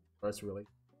after this starts really.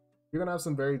 You're gonna have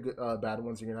some very good bad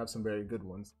ones. You're gonna have some very good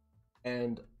ones,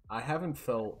 and I haven't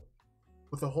felt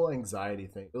with the whole anxiety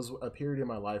thing. It was a period in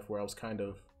my life where I was kind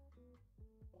of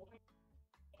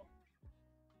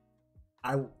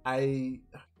I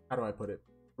how do I put it?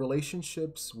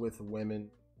 Relationships with women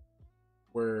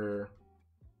were,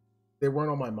 they weren't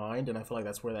on my mind, and I feel like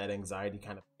that's where that anxiety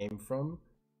kind of came from.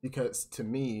 Because to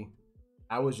me,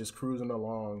 I was just cruising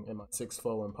along in my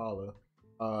 6'4" Impala.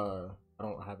 I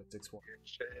don't have a 6'4",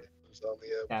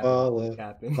 capping, Paula,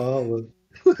 capping. Paula.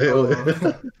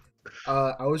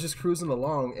 um, I was just cruising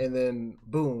along, and then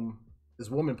boom, this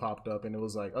woman popped up, and it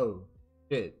was like, oh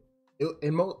shit.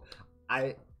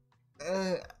 I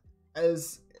eh,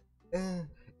 as eh,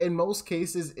 in most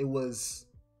cases, it was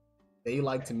they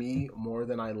liked me more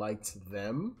than I liked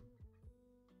them.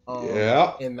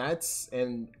 Yeah.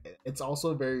 And it's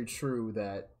also very true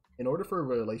that in order for a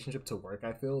relationship to work,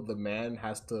 I feel the man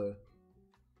has to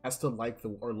like the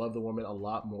or love the woman a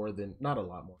lot more than, not a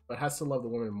lot more, but has to love the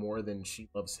woman more than she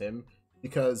loves him,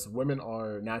 because women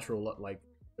are natural, like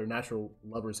they're natural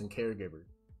lovers and caregivers.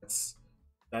 That's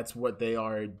that's what they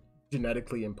are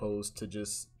genetically imposed to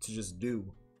just do.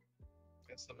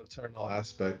 It's an eternal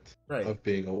aspect Right. of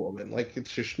being a woman. Like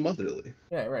it's just motherly.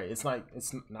 Yeah, right. It's like,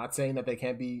 it's not saying that they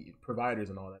can't be providers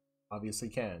and all that. Obviously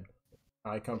can.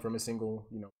 I come from a single,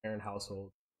 parent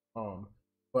household. Um,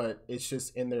 but it's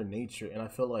just in their nature, and I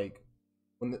feel like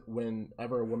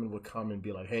whenever a woman would come and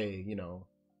be like, "Hey,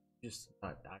 just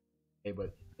not hey,"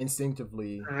 but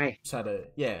instinctively Hi. just how to,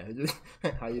 yeah,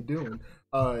 how you doing?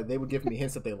 They would give me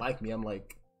hints that they like me. I'm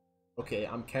like, okay,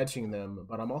 I'm catching them,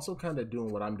 but I'm also kind of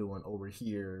doing what I'm doing over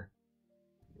here.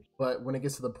 But when it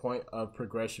gets to the point of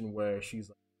progression where she's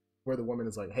like, where the woman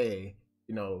is like, "Hey,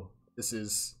 this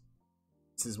is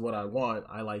what I want.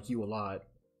 I like you a lot.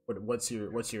 What's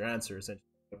your answer?" Essentially,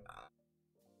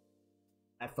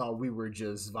 I thought we were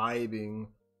just vibing.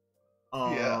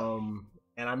 Yeah.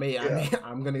 And Yeah.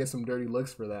 I'm gonna get some dirty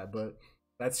looks for that, but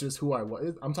that's just who I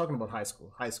was. I'm talking about high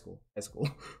school.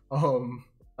 Um,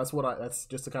 that's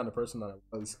just the kind of person that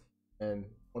I was, and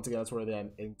once again, that's where the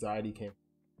anxiety came.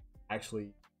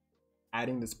 Actually,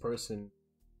 adding this person,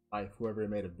 like whoever it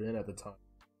may have been at the time.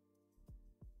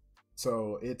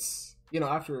 So it's,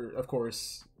 after, of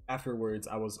course, afterwards,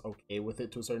 I was okay with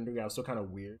it to a certain degree. I was still kind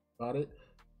of weird about it.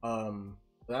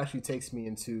 That actually takes me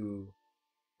into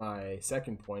my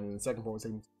second point, and the second point was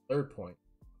taking me to the third point.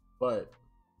 But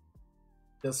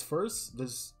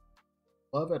does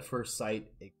love at first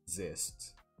sight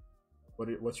exist?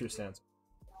 What's your stance?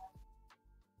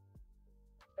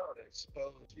 Don't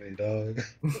expose me, dog.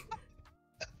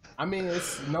 I mean,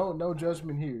 it's no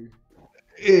judgment here.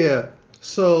 Yeah.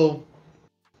 So,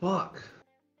 fuck.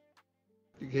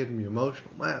 You're getting me emotional,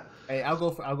 man. Hey, I'll go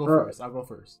Uh, first. I'll go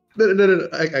first. no, no, no, no.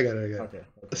 I got it. I got it. Okay,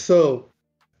 okay. So,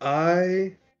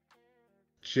 I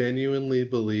genuinely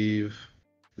believe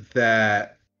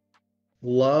that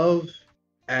love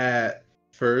at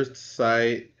first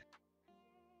sight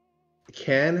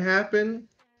can happen,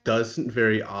 doesn't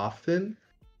very often,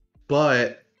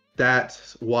 but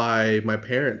that's why my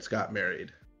parents got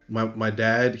married. My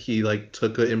dad, he like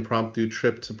took an impromptu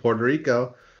trip to Puerto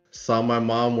Rico, saw my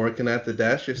mom working at the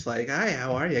desk, just like, "Hi,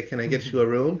 how are you? Can I get you a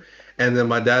room?" And then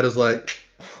my dad is like,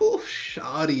 "Oh,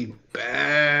 shoddy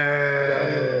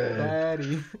Daddy bad."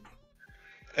 fatty.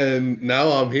 And now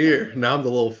I'm here. Now I'm the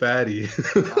little fatty.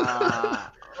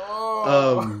 Ah.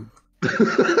 Oh. um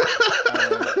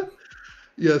Alright.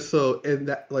 yeah, so in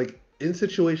that, like, in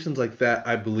situations like that,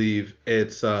 I believe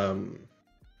it's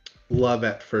love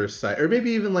at first sight, or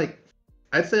maybe even like,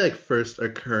 I'd say like first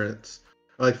occurrence,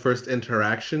 or like first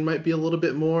interaction might be a little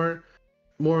bit more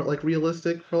like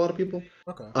realistic for a lot of people.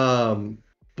 Okay. um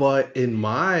but in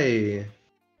my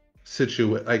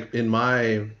like in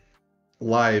my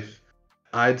life,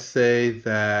 I'd say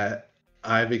that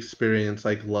I've experienced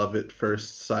like love at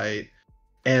first sight,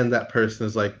 and that person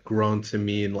has like grown to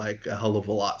mean like a hell of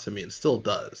a lot to me and still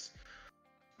does.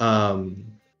 um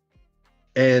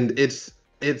and it's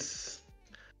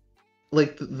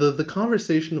like the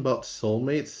conversation about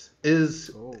soulmates is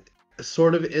Oh.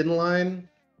 sort of in line,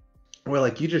 where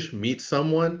like you just meet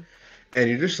someone and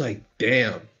you're just like,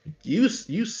 damn, you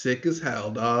sick as hell,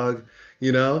 dog,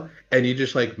 and you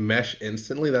just like mesh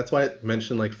instantly. That's why I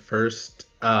mentioned like first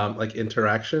like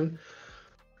interaction.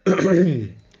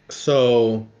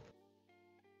 So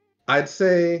I'd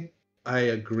say I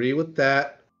agree with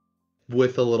that,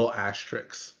 with a little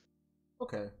asterisk.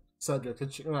 Okay.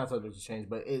 Not subject to change,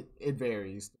 but it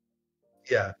varies.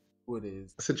 Yeah, Who it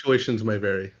is. situations may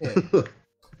vary. Yeah.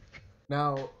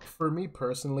 Now, for me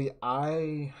personally,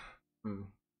 hmm,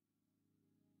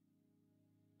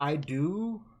 I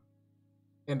do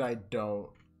and I don't,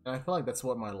 and I feel like that's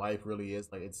what my life really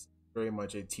is. Like it's very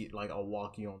much like a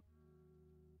walking on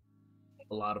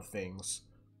a lot of things.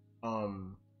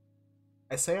 Um,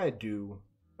 I say I do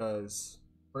because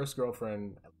first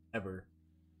girlfriend ever.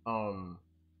 Um,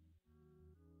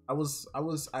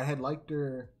 I had liked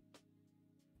her,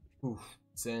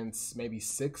 since maybe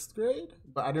sixth grade,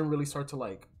 but I didn't really start to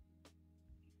like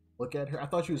look at her. I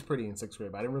thought she was pretty in sixth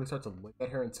grade, but I didn't really start to look at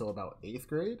her until about eighth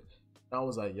grade. And I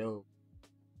was like, yo,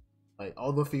 like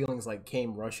all the feelings like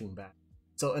came rushing back.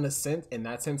 So in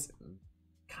that sense,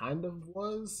 kind of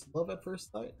was love at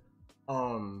first sight.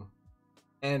 Um,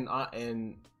 and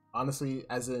honestly,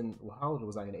 as in, well, how old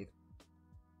was I in eighth?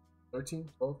 13,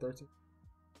 12, 13?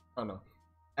 I don't know.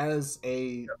 As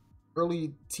a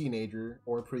early teenager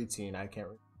or preteen, I can't.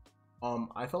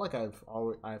 I felt like I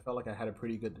felt like I had a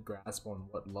pretty good grasp on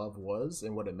what love was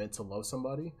and what it meant to love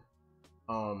somebody.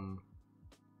 Um,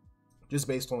 just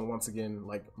based on, once again,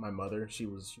 like my mother, she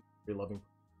was very loving.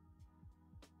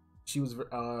 She was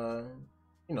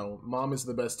mom is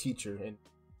the best teacher in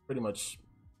pretty much,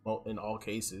 well, in all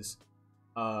cases.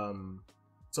 Um,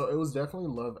 so it was definitely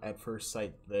love at first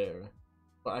sight there,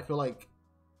 but I feel like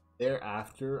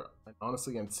thereafter, like,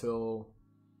 honestly, until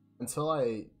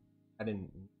I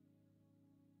didn't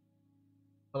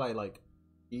until I like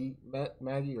met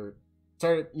Maggie or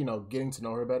started, getting to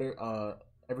know her better.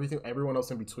 Everyone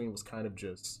else in between was kind of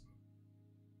just,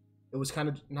 it was kind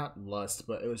of not lust,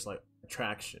 but it was like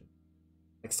attraction,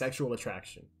 like sexual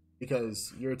attraction,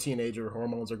 because you're a teenager,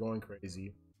 hormones are going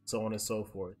crazy, so on and so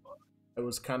forth. It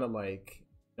was kind of like,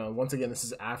 once again, this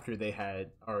is after they had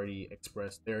already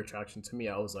expressed their attraction to me.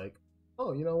 I was like,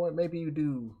 oh, you know what? Maybe you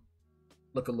do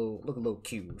look a little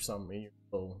cute or something in your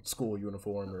little school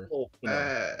uniform, or Oh,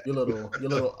 bad. your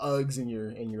little Uggs and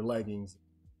your leggings,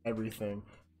 everything.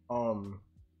 Um,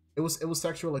 it was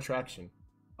sexual attraction.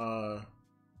 Uh,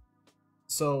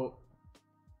 so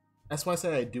that's why I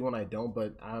say I do and I don't,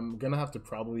 but I'm gonna have to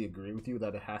probably agree with you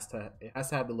that it has to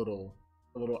have a little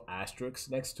asterisk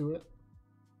next to it.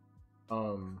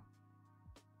 Um,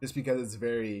 just because it's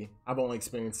very, I've only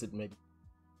experienced it maybe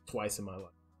twice in my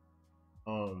life.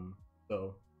 Um,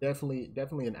 so definitely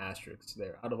an asterisk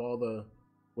there. Out of all the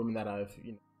women that I've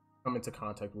come into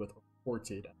contact with or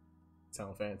courted,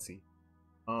 sound fancy.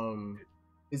 Um,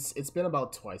 it's been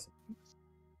about twice.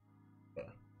 Yeah.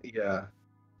 Yeah.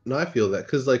 No, I feel that,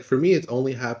 because like for me it's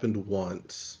only happened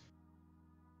once.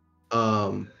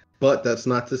 Um, but that's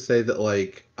not to say that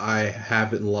like I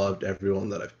haven't loved everyone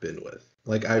that I've been with.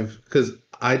 Like Right. because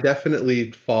I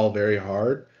definitely fall very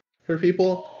hard for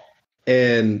people,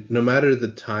 and no matter the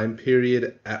time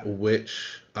period at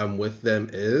which I'm with them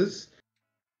is,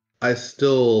 I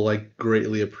still like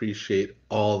greatly appreciate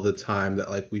all the time that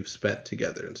like we've spent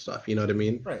together and stuff. You know what I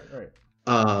mean? Right. Right.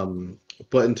 Um,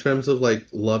 but in terms of like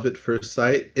love at first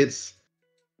sight,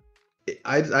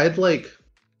 I'd like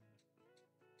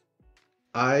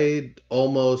I'd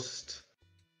almost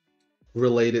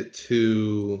relate it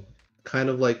to kind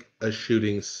of like a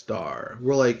shooting star.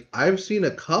 Where like I've seen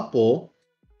a couple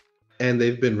and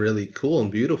they've been really cool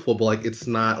and beautiful, but like it's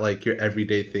not like your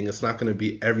everyday thing. It's not going to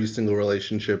be every single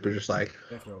relationship. You're just like,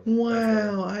 Definitely,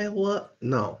 definitely. wow, I love.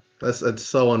 No, that's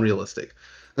so unrealistic.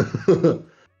 And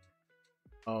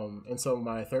so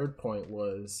my third point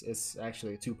was it's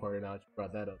actually a two-parter now that you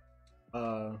brought that up.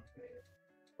 Uh,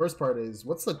 First part is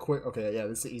what's the quick? Okay, yeah,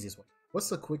 this is the easiest one. What's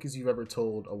the quickest you've ever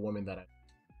told a woman that I?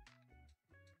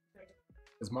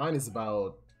 Because mine is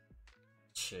about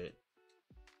shit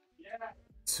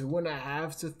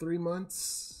 2.5 to 3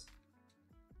 months.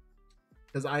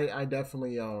 Because I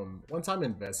definitely once I'm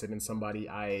invested in somebody,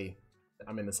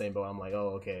 I'm in the same boat. I'm like,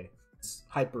 oh okay, it's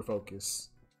hyper focus,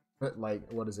 but like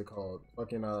what is it called?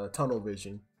 Fucking tunnel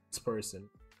vision. This person.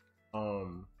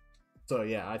 Um, so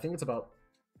yeah, I think it's about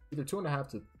either 2.5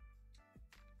 to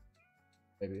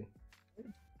maybe.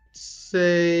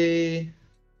 Say,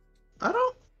 I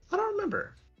don't, I don't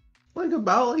remember. Like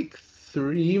about like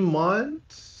 3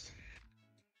 months,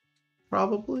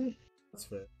 probably. That's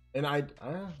fair. And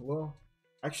well,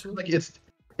 actually, Like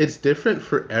it's different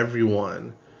for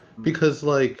everyone mm, because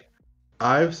like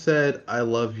I've said I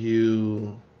love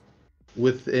you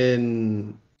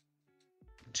within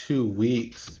 2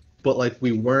 weeks, but like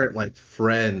we weren't like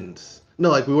friends. No,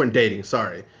 like we weren't dating,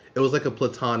 sorry. It was like a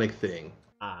platonic thing.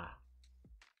 ah,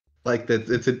 Like that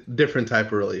it's a different type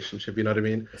of relationship, you know what I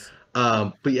mean? yes,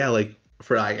 But yeah, like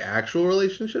for like actual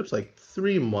relationships, like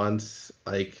 3 months,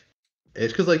 like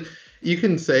it's because like you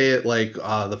can say it like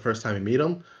the first time you meet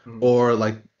them, mm, or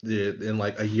like in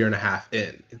like a year and a half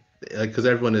in, like because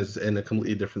everyone is in a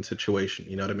completely different situation,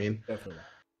 you know what I mean? definitely.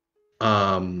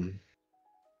 Um,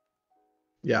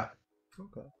 yeah.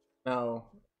 Okay. Now,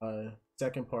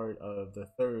 second part of the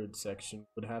third section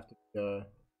would have to be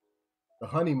the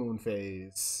honeymoon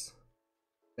phase.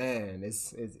 Man,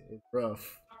 it's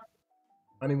rough.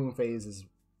 Honeymoon phase is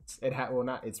well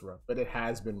not it's rough, but it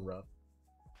has been rough.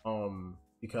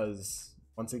 Because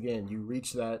once again, you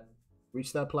reach that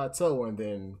plateau, and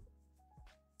then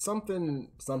something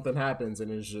happens,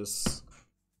 and it's just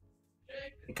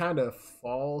it kind of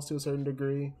falls to a certain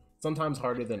degree. Sometimes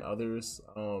harder than others.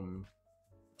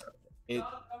 It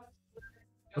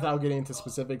Without getting into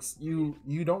specifics,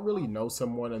 you don't really know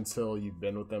someone until you've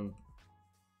been with them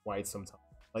quite some time.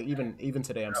 Like even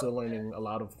today, I'm still learning a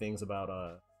lot of things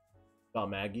about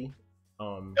Maggie.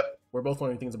 We're both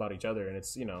learning things about each other, and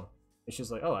it's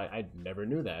just like, oh, I never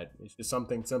knew that. It's just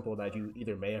something simple that you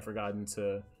either may have forgotten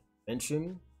to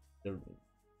mention,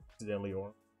 accidentally,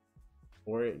 or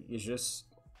it's just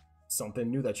something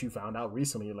new that you found out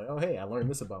recently. You're like, oh hey, I learned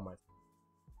this about myself.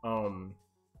 Um,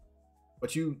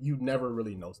 but you never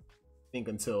really know. I think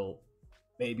until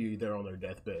maybe they're on their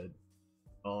deathbed.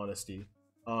 Honesty.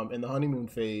 In the honeymoon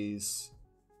phase,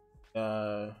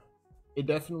 uh, it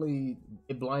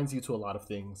blinds you to a lot of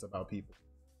things about people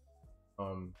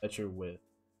that you're with.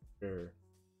 Sure.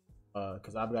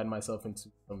 Because I've gotten myself into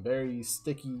some very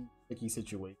sticky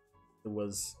situations. It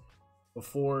was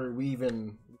before we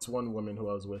even this one woman who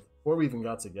I was with before we even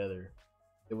got together.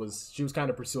 She was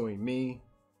kind of pursuing me,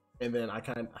 and then I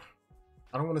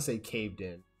don't want to say caved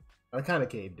in. I kind of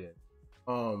caved in.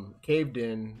 Caved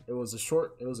in. It was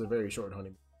a very short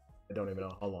honeymoon. I don't even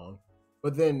know how long.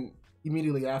 But then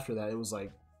immediately after that, it was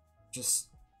like, just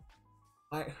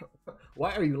why,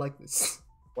 why are you like this?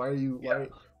 Why are you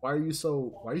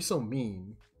so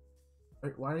mean?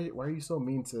 Why are you so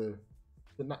mean to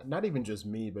not even just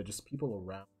me, but just people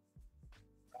around?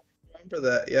 Remember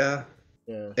that, yeah.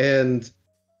 Yeah. And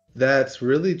that's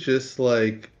really just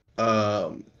like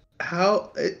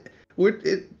how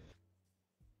it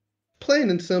plain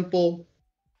and simple,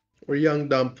 we're young,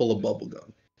 dumb, full of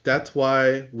bubblegum. That's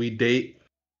why we date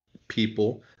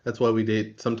people. That's why we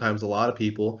date sometimes a lot of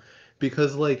people.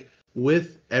 Because like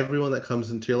with everyone that comes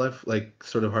into your life, like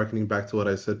sort of harkening back to what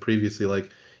I said previously,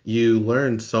 like you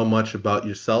learn so much about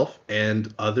yourself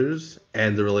and others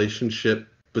and the relationship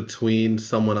between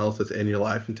someone else that's in your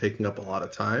life and taking up a lot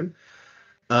of time.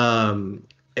 Um,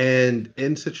 and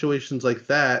in situations like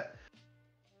that,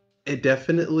 it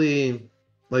definitely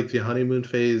like the honeymoon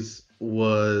phase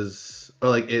was or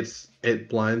like it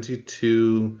blinds you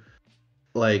to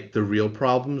like the real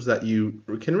problems that you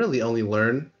can really only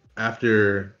learn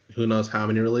after who knows how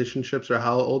many relationships or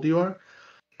how old you are.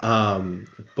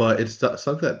 But it's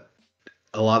something that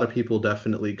a lot of people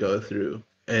definitely go through,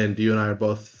 and you and I are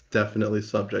both definitely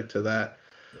subject to that.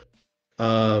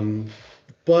 Um,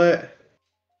 but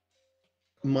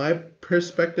my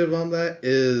perspective on that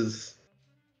is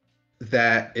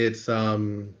that it's at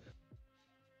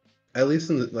least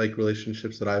in the like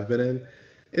relationships that I've been in,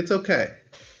 it's okay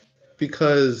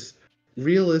because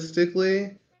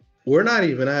realistically, we're not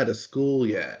even out of school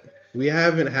yet. We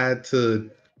haven't had to,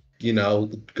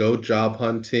 go job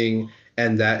hunting,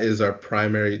 and that is our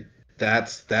primary.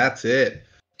 That's it.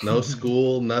 No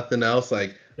school, nothing else.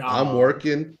 Like I'm Job,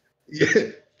 working. Yeah,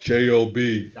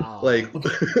 job. Like job.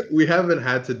 we haven't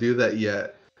had to do that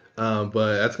yet,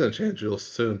 but that's gonna change real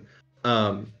soon.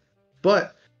 Um,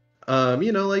 but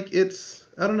like it's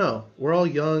I don't know. We're all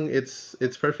young. It's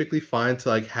perfectly fine to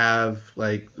like have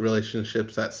like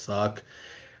relationships that suck.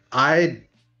 I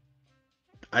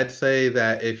I'd say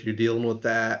that if you're dealing with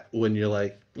that when you're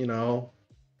like,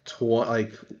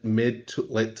 like mid to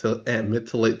late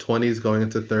 20s going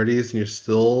into 30s and you're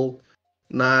still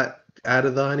not out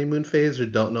of the honeymoon phase or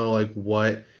don't know like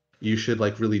what you should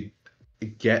like really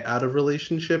get out of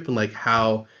relationship and like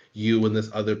how you and this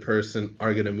other person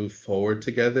are going to move forward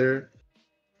together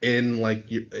in like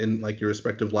your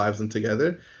respective lives and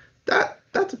together,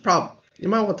 that's a problem. You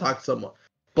might want to talk to someone.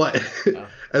 But Yeah.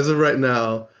 as of right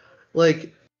now,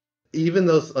 like even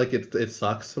though like it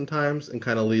sucks sometimes and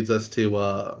kind of leads us to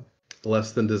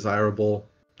less than desirable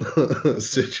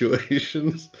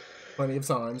situations. Plenty of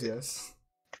times, yes.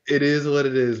 It is what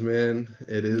it is, man.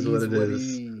 It is what He's it what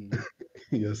is. he.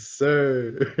 Yes,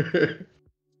 sir.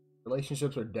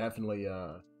 Relationships are definitely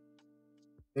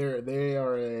they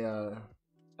are a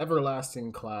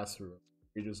everlasting classroom.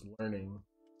 You're just learning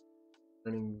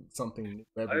something new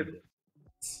every day.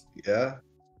 Yeah.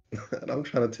 And I'm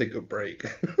trying to take a break.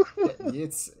 Yeah,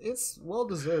 it's well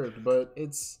deserved, but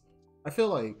I feel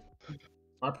like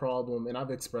my problem, and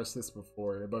I've expressed this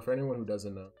before, but for anyone who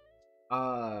doesn't know,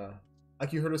 uh,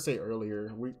 like you heard us say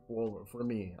earlier, for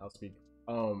me, I'll speak.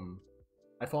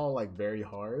 I fall like very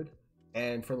hard,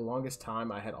 and for the longest time,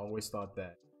 I had always thought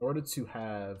that in order to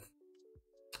have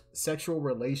sexual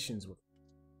relations with,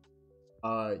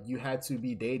 you had to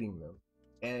be dating them,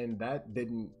 and that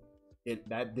didn't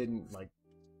like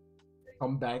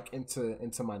come back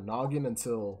into my noggin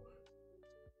until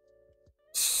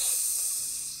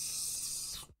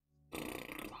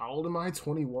how old am I?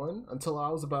 21. Until I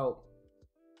was about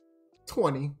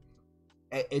 20,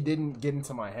 it didn't get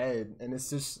into my head, and it's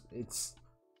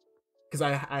because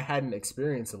I hadn't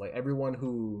experienced it. Like everyone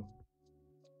who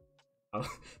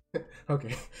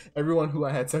okay, everyone who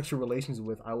I had sexual relations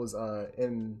with, I was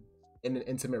in an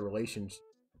intimate relationship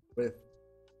with,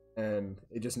 and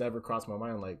it just never crossed my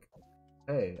mind. Like,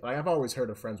 hey, like I've always heard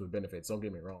of friends with benefits. Don't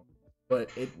get me wrong, but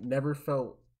it never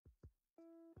felt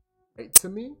right to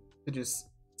me to just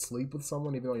sleep with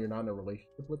someone even though you're not in a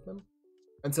relationship with them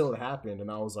until it happened, and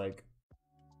I was like,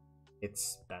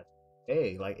 it's that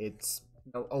hey, like it's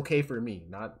okay for me,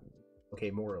 not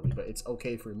okay morally, but it's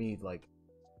okay for me, like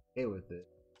okay with it.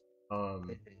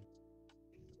 Um,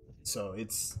 so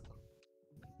it's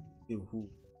who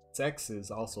sex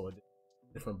is also a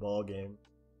different ball game.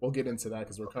 We'll get into that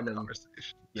because we're coming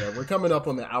up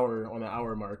on the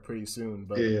hour mark pretty soon.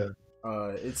 But Yeah.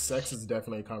 it's sex is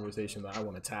definitely a conversation that I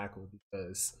want to tackle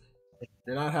because if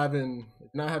you're not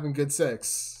having good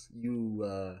sex, you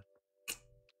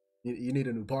need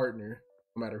a new partner,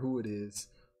 no matter who it is.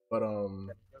 But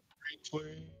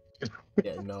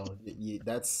yeah, no,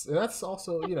 that's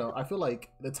also I feel like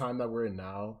the time that we're in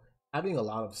now, having a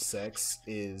lot of sex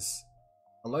is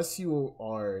unless you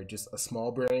are just a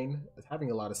small brain, having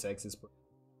a lot of sex is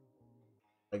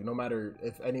like no matter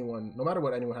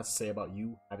what anyone has to say about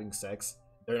you having sex,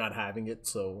 they're not having it.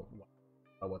 So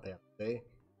about what they have to say.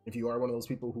 If you are one of those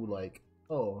people who like,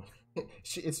 oh,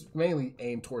 it's mainly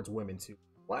aimed towards women too.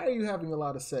 Why are you having a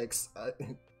lot of sex?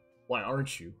 Why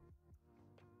aren't you?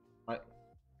 Why,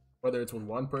 whether it's with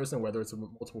one person, whether it's with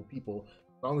multiple people,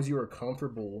 as long as you are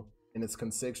comfortable and it's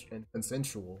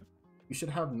consensual, you should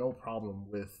have no problem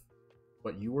with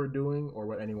what you are doing or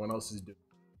what anyone else is doing,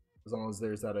 as long as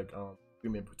there's that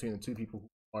agreement between the two people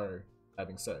who are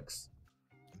having sex.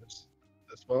 This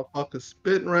motherfucker's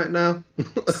spitting right now.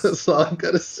 That's all I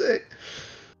gotta say.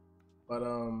 But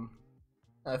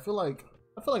I feel like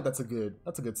that's a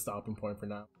good stopping point for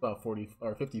now. About 40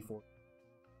 or 54.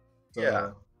 Yeah.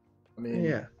 So I mean,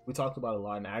 Yeah. we talked about it a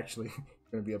lot, and actually, you're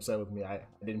gonna be upset with me. I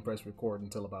didn't press record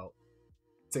until about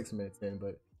 6 minutes in,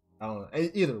 but I don't know.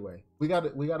 Either way, we got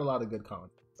a lot of good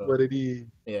content. So What it is.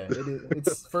 yeah,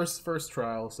 it's first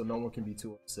trial, so no one can be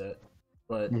too upset.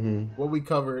 But Mm-hmm. what we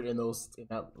covered in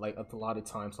that like a lot of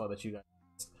time saw that you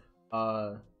guys,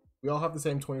 we all have the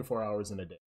same 24 hours in a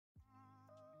day.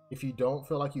 If you don't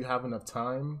feel like you have enough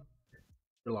time,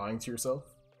 you're lying to yourself.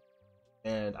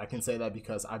 And I can say that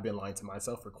because I've been lying to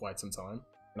myself for quite some time,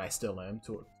 and I still am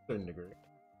to a certain degree.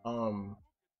 Um,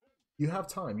 you have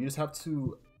time. You just have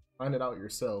to find it out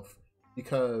yourself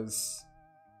because,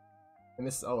 and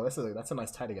this that's a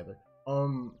nice tie together.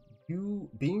 You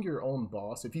being your own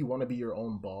boss, if you want to be your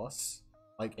own boss,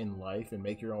 like in life, and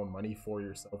make your own money for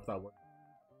yourself without work,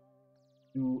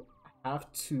 you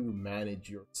have to manage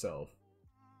yourself.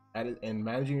 And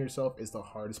managing yourself is the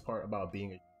hardest part about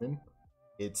being a human.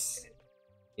 It's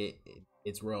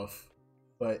it's rough,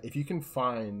 but if you can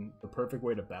find the perfect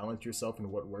way to balance yourself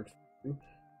and what works for you,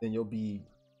 then you'll be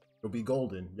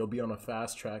golden. You'll be on a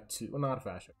fast track to, well, not a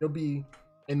fast track. You'll be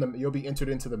entered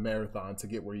into the marathon to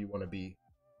get where you want to be.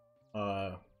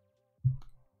 Uh,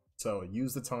 so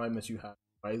use the time that you have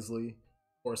wisely.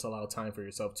 Of course, allow time for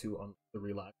yourself to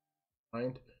relax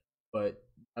mind, but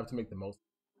you have to make the most,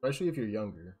 especially if you're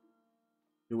younger.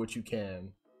 Do what you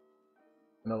can.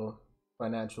 I know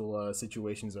financial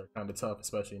situations are kind of tough,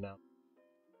 especially now.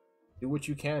 Do what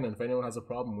you can, and if anyone has a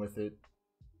problem with it,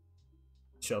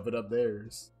 shove it up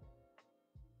theirs.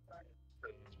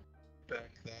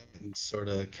 Back that and sort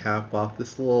of cap off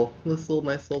this little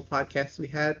nice little podcast we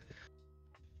had.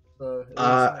 It was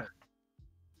Uh,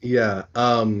 yeah.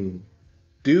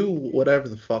 Do whatever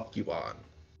the fuck you want.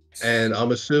 And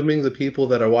I'm assuming the people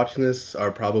that are watching this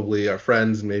are probably our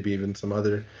friends and maybe even some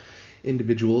other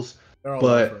individuals. they're all my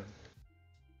But friends.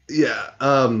 yeah,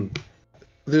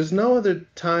 there's no other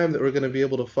time that we're gonna be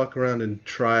able to fuck around and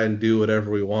try and do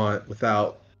whatever we want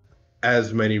without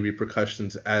as many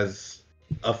repercussions as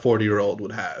a 40-year-old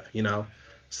would have, you know?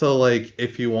 So like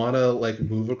if you wanna like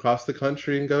move across the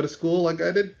country and go to school like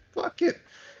I did, fuck it.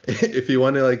 If you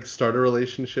want to like start a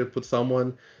relationship with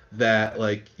someone that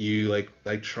like you like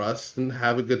trust and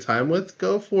have a good time with,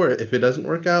 go for it. If it doesn't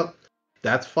work out,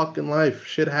 that's fucking life.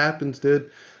 Shit happens,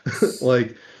 dude.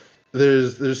 Like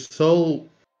there's so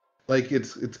like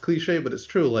it's cliche, but it's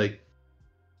true. Like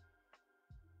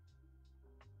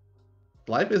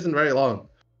life isn't very long,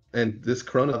 and this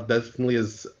corona definitely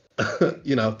is,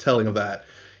 you know, telling of that.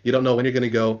 You don't know when you're gonna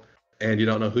go, and you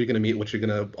don't know who you're gonna meet, what you're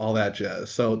gonna, all that jazz.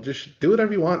 So just do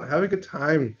whatever you want, have a good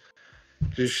time.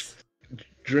 Just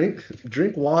drink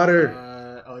water,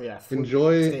 Oh yeah,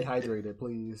 enjoy stay hydrated,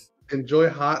 please. enjoy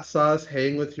hot sauce,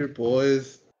 hang with your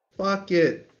boys. Fuck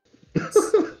it.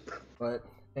 But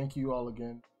thank you all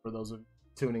again for those of you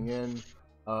tuning in.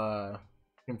 You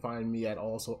can find me at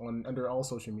also on under all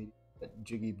social media at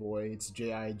Jiggy Boy. It's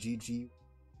JIGGI_D.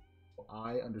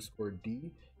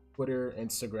 Twitter,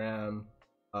 Instagram,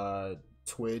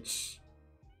 Twitch,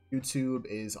 YouTube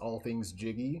is all things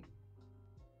Jiggy.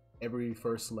 Every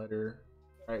first letter.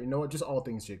 All right, you know what? Just all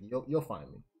things Jiggy. You'll find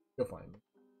me. You'll find me.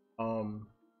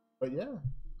 But yeah,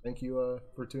 thank you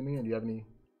for tuning in. Do you have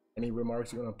any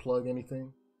remarks? You want to plug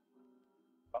anything?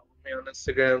 Follow me on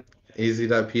Instagram,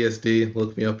 az.psd.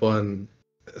 Look me up on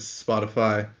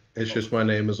Spotify. It's just my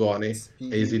name is Wani.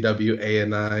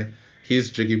 AZWANI. He's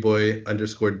Jiggy Boy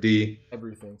 _D.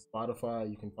 Everything. Spotify.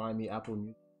 You can find me. Apple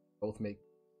Music. Both make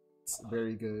it's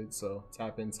very good. So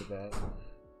tap into that.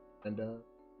 And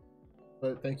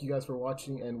but thank you guys for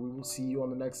watching, and we will see you on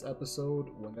the next episode,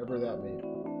 whenever that may be.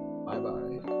 Bye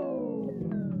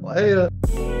bye.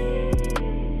 Later.